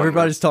much fun.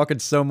 Everybody's talking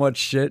so much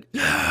shit.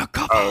 Yeah,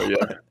 come Oh on.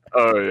 yeah.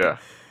 Oh yeah.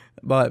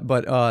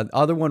 But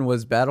other one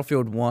was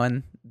Battlefield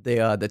 1,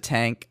 the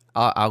tank.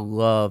 I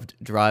loved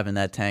driving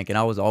that tank, and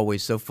I was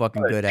always so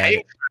fucking good at it.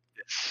 Tanks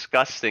are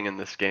disgusting in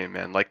this game,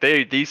 man. Like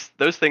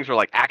those things are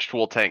like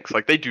actual tanks.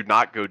 Like they do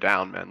not go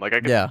down, man. Like I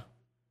could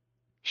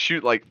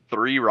shoot like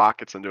 3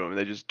 rockets into them and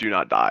they just do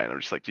not die, and I'm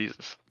just like,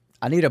 Jesus.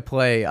 I need to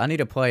play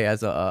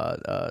as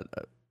a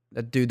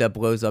dude that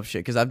blows up shit,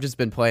 because I've just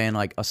been playing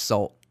like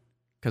assault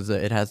because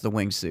it has the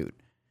wingsuit.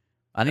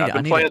 I've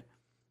been playing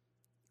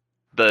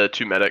the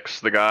 2 medics,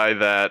 the guy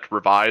that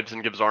revives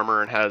and gives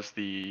armor and has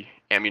the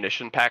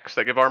ammunition packs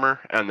that give armor,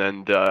 and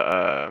then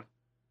the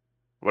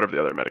whatever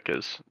the other medic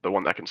is, the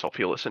one that can self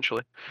heal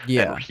essentially.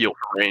 Yeah. And heal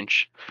from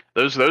range.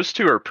 Those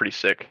 2 are pretty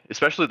sick,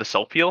 especially the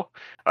self heal.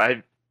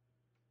 I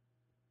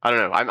don't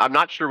know. I'm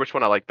not sure which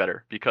one I like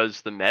better,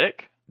 because the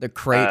medic, The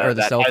crate or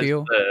the that self has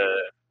heal?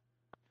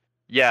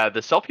 Yeah,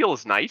 the self heal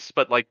is nice,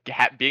 but like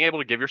being able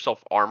to give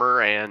yourself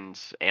armor and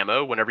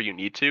ammo whenever you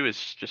need to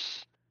is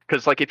just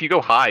Because like if you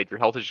go hide, your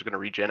health is just gonna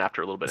regen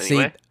after a little bit See,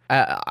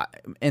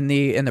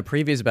 anyway. in the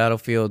previous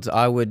battlefields,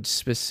 I would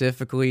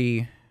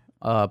specifically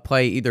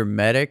play either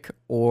medic,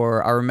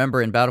 or I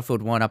remember in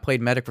Battlefield 1, I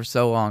played medic for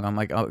so long. I'm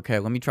like, okay,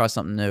 let me try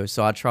something new.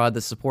 So I tried the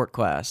support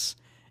class,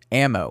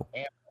 ammo.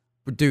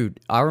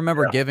 Dude, I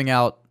remember Yeah. giving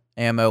out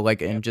ammo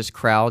like in just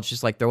crowds,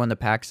 just like throwing the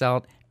packs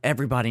out.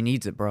 Everybody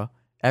needs it, bro.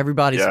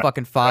 Everybody's Yeah.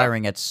 fucking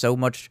firing at so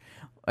much.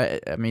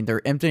 I mean,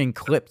 they're emptying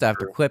clip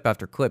after clip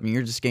after clip, and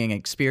you're just getting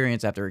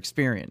experience after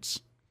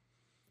experience.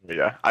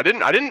 Yeah. I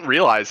didn't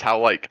realize how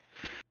like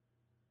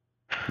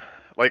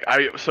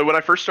so when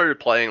I first started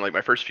playing, like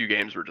my first few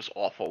games were just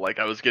awful. Like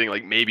I was getting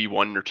like maybe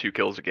 1 or 2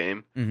 kills a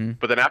game. Mm-hmm.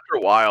 But then after a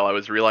while, I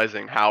was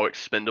realizing how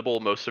expendable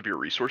most of your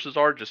resources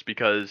are, just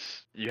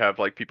because you have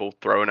like people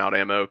throwing out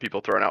ammo, people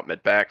throwing out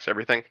med packs,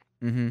 everything.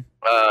 Mm-hmm.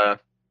 Uh,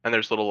 and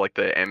there's little like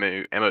the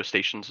ammo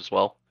stations as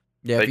well.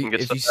 Yeah, They can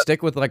get if stuff. you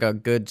stick with like a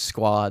good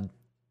squad,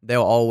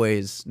 they'll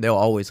always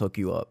hook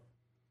you up.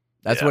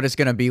 That's Yeah, what it's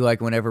gonna be like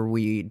whenever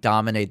we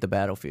dominate the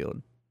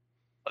battlefield,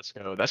 let's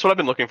go. That's what I've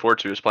been looking forward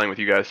to, is playing with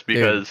you guys, dude.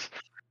 because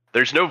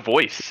there's no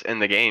voice in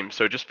the game,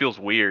 so it just feels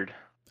weird.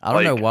 I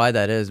don't know Like why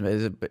that is.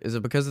 Is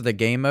it because of the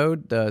game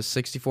mode, the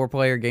 64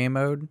 player game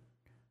mode?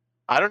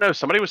 I don't know.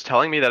 Somebody was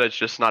telling me that it's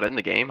just not in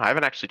the game. I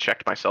haven't actually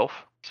checked myself,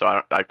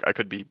 so I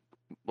could be.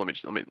 Let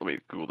me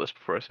Google this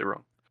before I say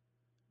wrong.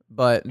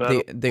 But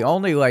Battle. the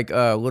only like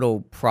little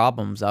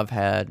problems I've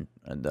had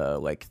in the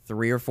like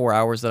 3 or 4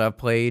 hours that I've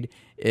played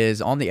is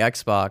on the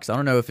Xbox. I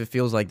don't know if it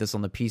feels like this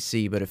on the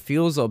PC, but it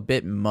feels a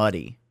bit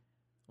muddy.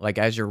 Like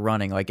as you're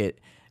running,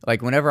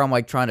 like whenever I'm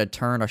like trying to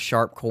turn a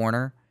sharp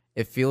corner,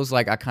 it feels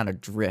like I kind of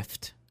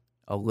drift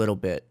a little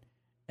bit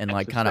and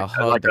like kind Interesting.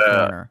 of hug Like the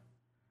corner.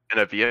 in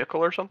a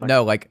vehicle or something?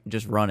 No, like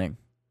just running.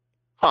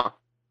 Huh.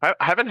 I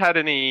haven't had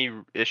any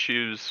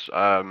issues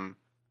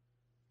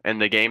in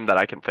the game that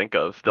I can think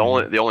of. The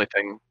Hmm. only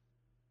thing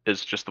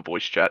is just the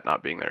voice chat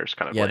not being there is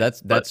kind of Yeah, lame.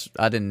 But that's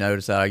I didn't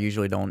notice that. I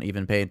usually don't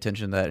even pay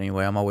attention to that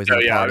anyway. I'm always in no,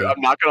 a yeah, party.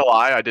 I'm not gonna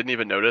lie. I didn't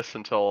even notice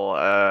until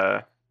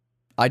I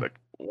like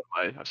what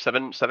am I,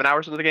 7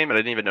 hours into the game. I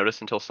didn't even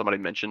notice until somebody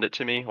mentioned it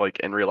to me, like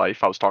in real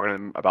life. I was talking to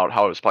them about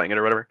how I was playing it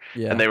or whatever,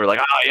 and yeah. they were like,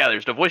 "Oh yeah,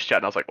 there's no voice chat,"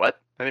 and I was like, "What?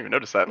 I didn't even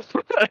notice that."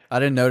 I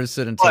didn't notice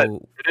it But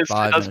until it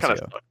five does minutes kind of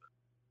ago. suck.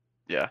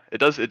 Yeah, it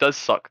does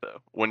suck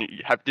though. When you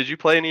have did you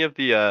play any of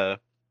the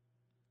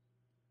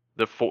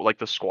four, like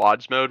the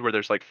squads mode where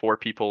there's like 4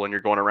 people and you're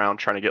going around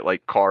trying to get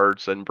like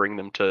cards and bring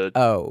them to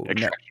Oh, no.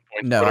 extraction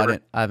points or No, I whatever?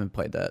 didn't I haven't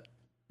played that.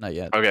 Not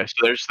yet. Okay,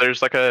 so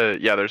there's like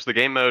there's the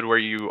game mode where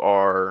you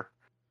are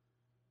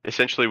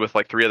essentially with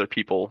like 3 other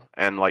people,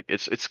 and like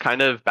it's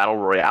kind of battle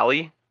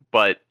royale,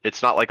 but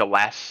it's not like a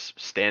last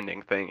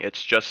standing thing.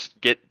 It's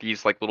just get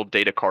these like little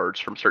data cards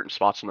from certain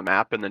spots on the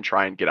map and then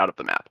try and get out of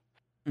the map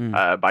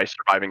Mm. by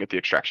surviving at the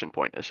extraction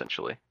point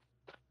essentially.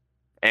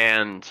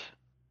 And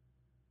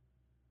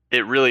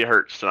it really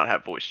hurts to not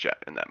have voice chat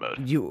in that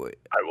mode, You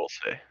I will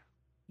say.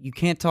 you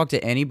can't talk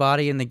to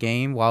anybody in the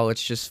game while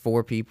it's just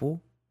 4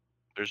 people?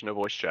 There's no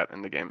voice chat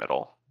in the game at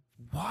all.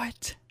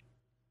 What?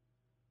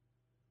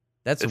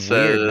 That's It weird,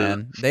 says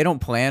man. They don't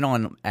plan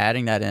on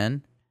adding that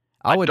in?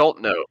 I I would don't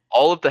know.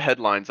 All of the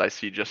headlines I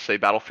see just say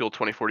Battlefield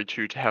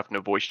 2042 to have no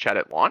voice chat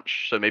at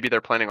launch, so maybe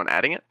they're planning on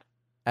adding it.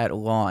 at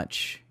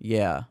launch.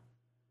 Yeah.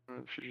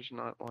 Feature's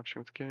not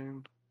launching the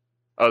game.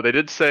 Oh, they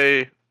did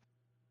say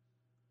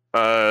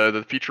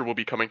the feature will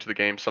be coming to the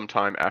game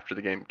sometime after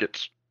the game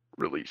gets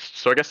released.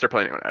 So I guess they're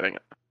planning on adding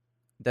it.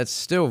 That's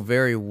still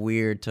very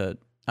weird to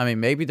I mean,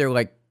 maybe they're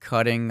like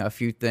cutting a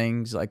few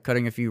things, like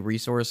cutting a few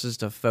resources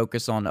to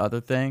focus on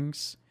other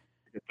things.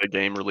 Get the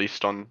game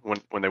released on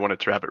when they wanted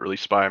to have it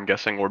released by, I'm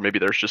guessing, or maybe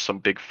there's just some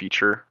big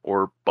feature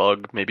or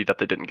bug maybe that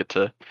they didn't get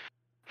to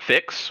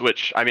fix,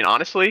 which I mean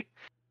honestly,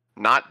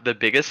 not the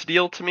biggest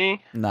deal to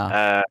me.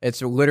 Nah.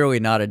 It's literally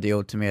not a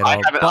deal to me at all.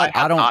 I But I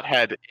have don't not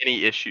had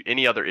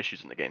any other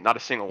issues in the game, not a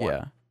single one.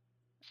 yeah.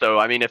 So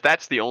I mean, if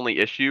that's the only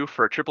issue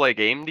for a AAA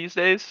game these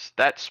days,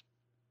 that's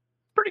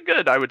pretty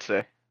good, I would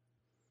say.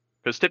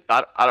 Because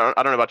I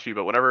don't know about you,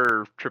 but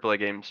whenever AAA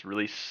games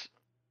release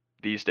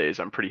these days,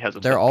 I'm pretty They're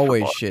hesitant for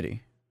always bugs. shitty.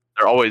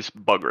 They're always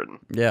bug ridden,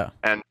 Yeah.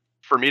 and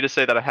for me to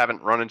say that I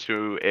haven't run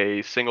into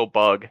a single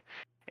bug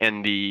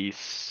in the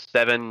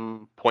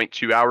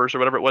 7.2 hours or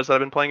whatever it was that I've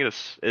been playing it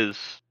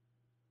is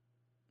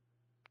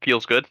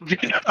feels good.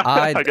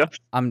 I I guess.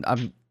 I'm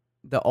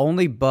the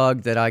only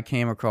bug that I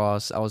came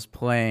across. I was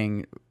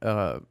playing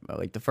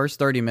like the first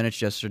 30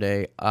 minutes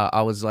yesterday.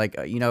 I was like,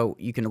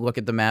 you can look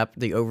at the map,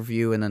 the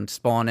overview, and then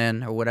spawn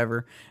in or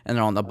whatever. And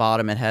then on the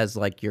bottom, it has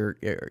like your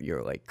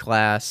like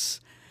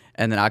class.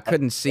 And then I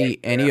couldn't see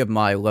any of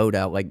my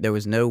loadout. Like there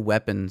was no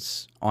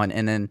weapons on,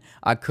 and then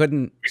I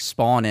couldn't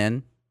spawn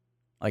in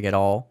like at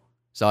all.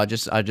 So I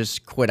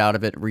just quit out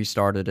of it,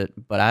 restarted it.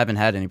 But I haven't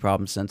had any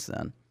problems since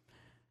then.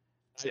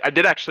 I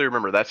did actually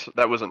remember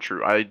that wasn't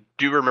true. I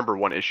do remember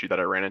one issue that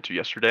I ran into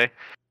yesterday,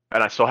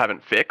 and I still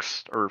haven't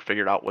fixed or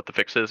figured out what the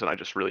fix is, and I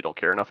just really don't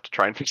care enough to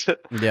try and fix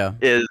it. Yeah.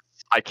 Is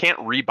I can't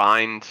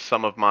rebind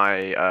some of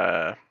my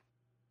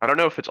I don't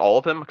know if it's all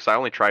of them because I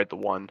only tried the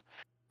one,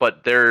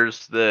 but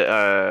there's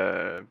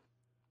the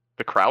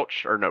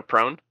crouch or no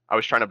prone. I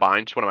was trying to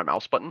bind to one of my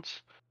mouse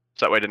buttons,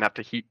 so that way I didn't have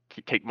to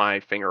take my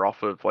finger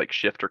off of like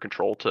shift or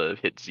control to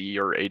hit Z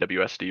or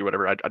AWSD or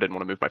whatever. I didn't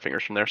want to move my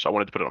fingers from there, so I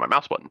wanted to put it on my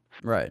mouse button.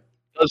 Right.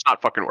 Does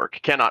not fucking work.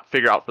 Cannot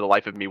figure out for the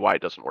life of me why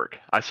it doesn't work.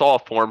 I saw a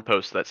forum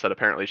post that said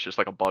apparently it's just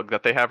like a bug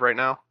that they have right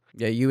now.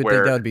 Yeah, you would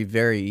think that would be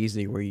very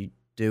easy where you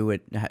do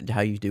it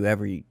how you do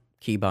every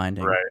key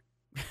binding. Right.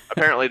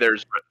 Apparently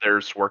there's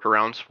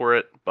workarounds for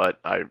it, but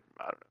I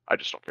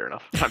just don't care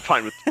enough. I'm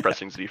fine with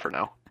pressing Z for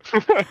now.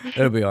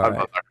 It'll be all I'm right.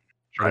 not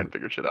trying to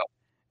figure shit out.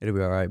 It'll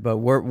be all right. But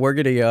we're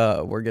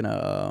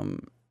gonna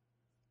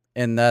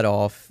end that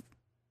off,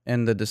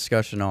 end the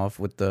discussion off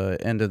with the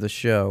end of the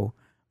show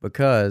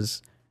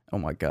because oh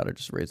my god, I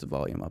just raised the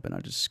volume up and I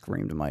just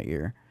screamed in my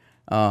ear.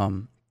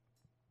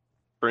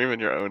 Scream in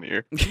your own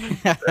ear.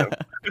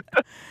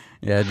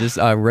 Yeah, just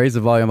I raised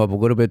the volume up a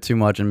little bit too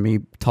much, and me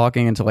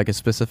talking into like a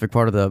specific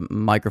part of the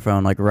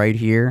microphone, like right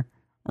here,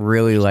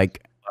 really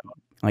like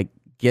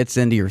gets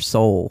into your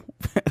soul.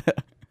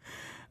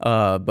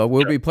 But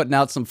we'll be putting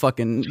out some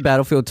fucking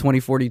Battlefield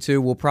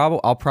 2042.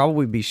 I'll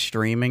probably be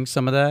streaming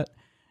some of that,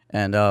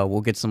 and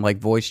we'll get some like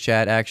voice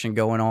chat action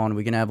going on.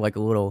 We can have like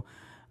a little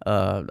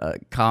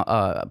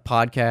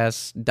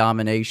podcast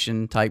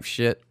domination type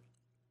shit.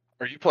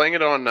 Are you playing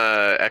it on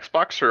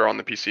Xbox or on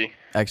the PC?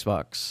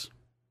 Xbox.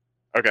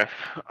 Okay.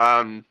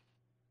 I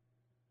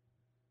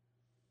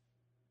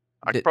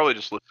could probably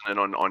just listen in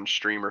on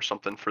stream or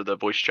something for the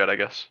voice chat, I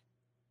guess.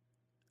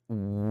 Because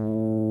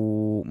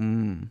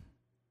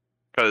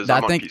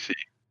I'm on PC.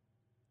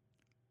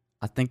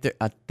 I think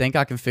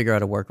I can figure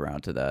out a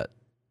workaround to that.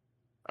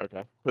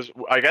 Okay. Because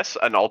I guess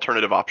an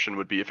alternative option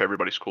would be if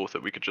everybody's cool with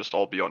it, we could just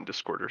all be on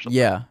Discord or something.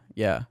 Yeah,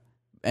 yeah.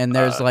 And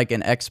there's like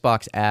an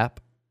Xbox app.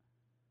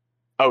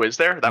 Oh, is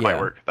there? That might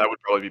work. That would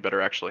probably be better,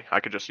 actually.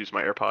 I could just use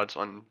my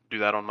AirPods and do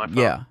that on my phone.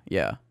 Yeah,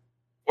 yeah.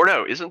 Or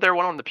no, isn't there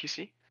one on the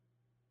PC?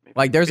 Maybe.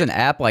 Like, there's an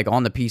app, like,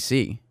 on the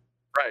PC.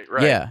 Right,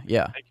 right. Yeah,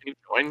 yeah. Hey, can you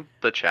join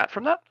the chat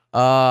from that?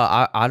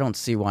 I don't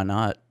see why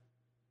not.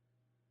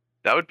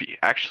 That would be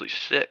actually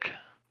sick.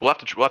 We'll have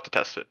to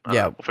test it.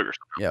 Yeah. We'll figure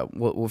something out. Yeah,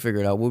 we'll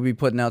figure it out. We'll be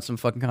putting out some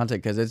fucking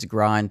content because it's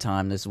grind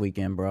time this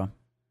weekend, bro.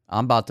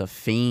 I'm about to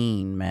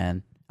fiend,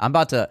 man. I'm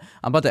about to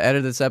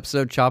edit this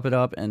episode, chop it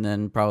up, and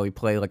then probably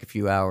play like a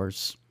few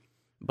hours.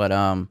 But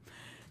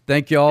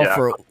thank y'all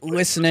for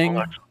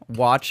listening,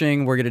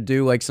 watching. We're gonna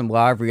do like some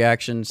live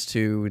reactions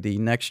to the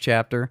next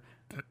chapter.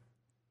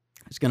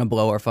 It's gonna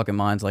blow our fucking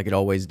minds like it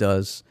always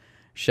does.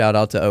 Shout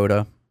out to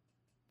Oda,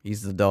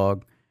 he's the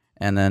dog,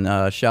 and then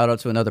shout out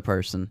to another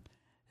person.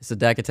 It's a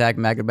Dak Attack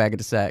Magga Bag of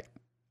the Sack.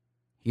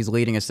 He's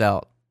leading us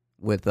out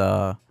with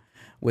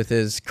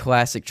his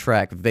classic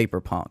track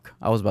Vapor Punk.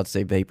 I was about to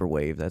say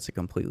Vaporwave. That's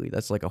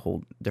like a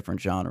whole different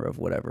genre of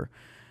whatever.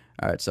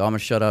 All right, so I'm gonna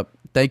shut up.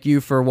 Thank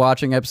you for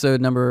watching episode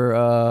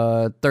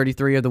number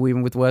 33 of the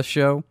Weebing with Wes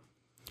show,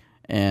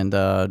 and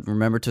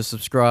remember to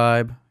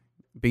subscribe,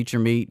 beat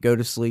your meat, go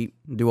to sleep,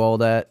 do all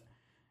that,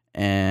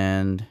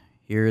 and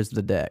here is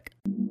the deck.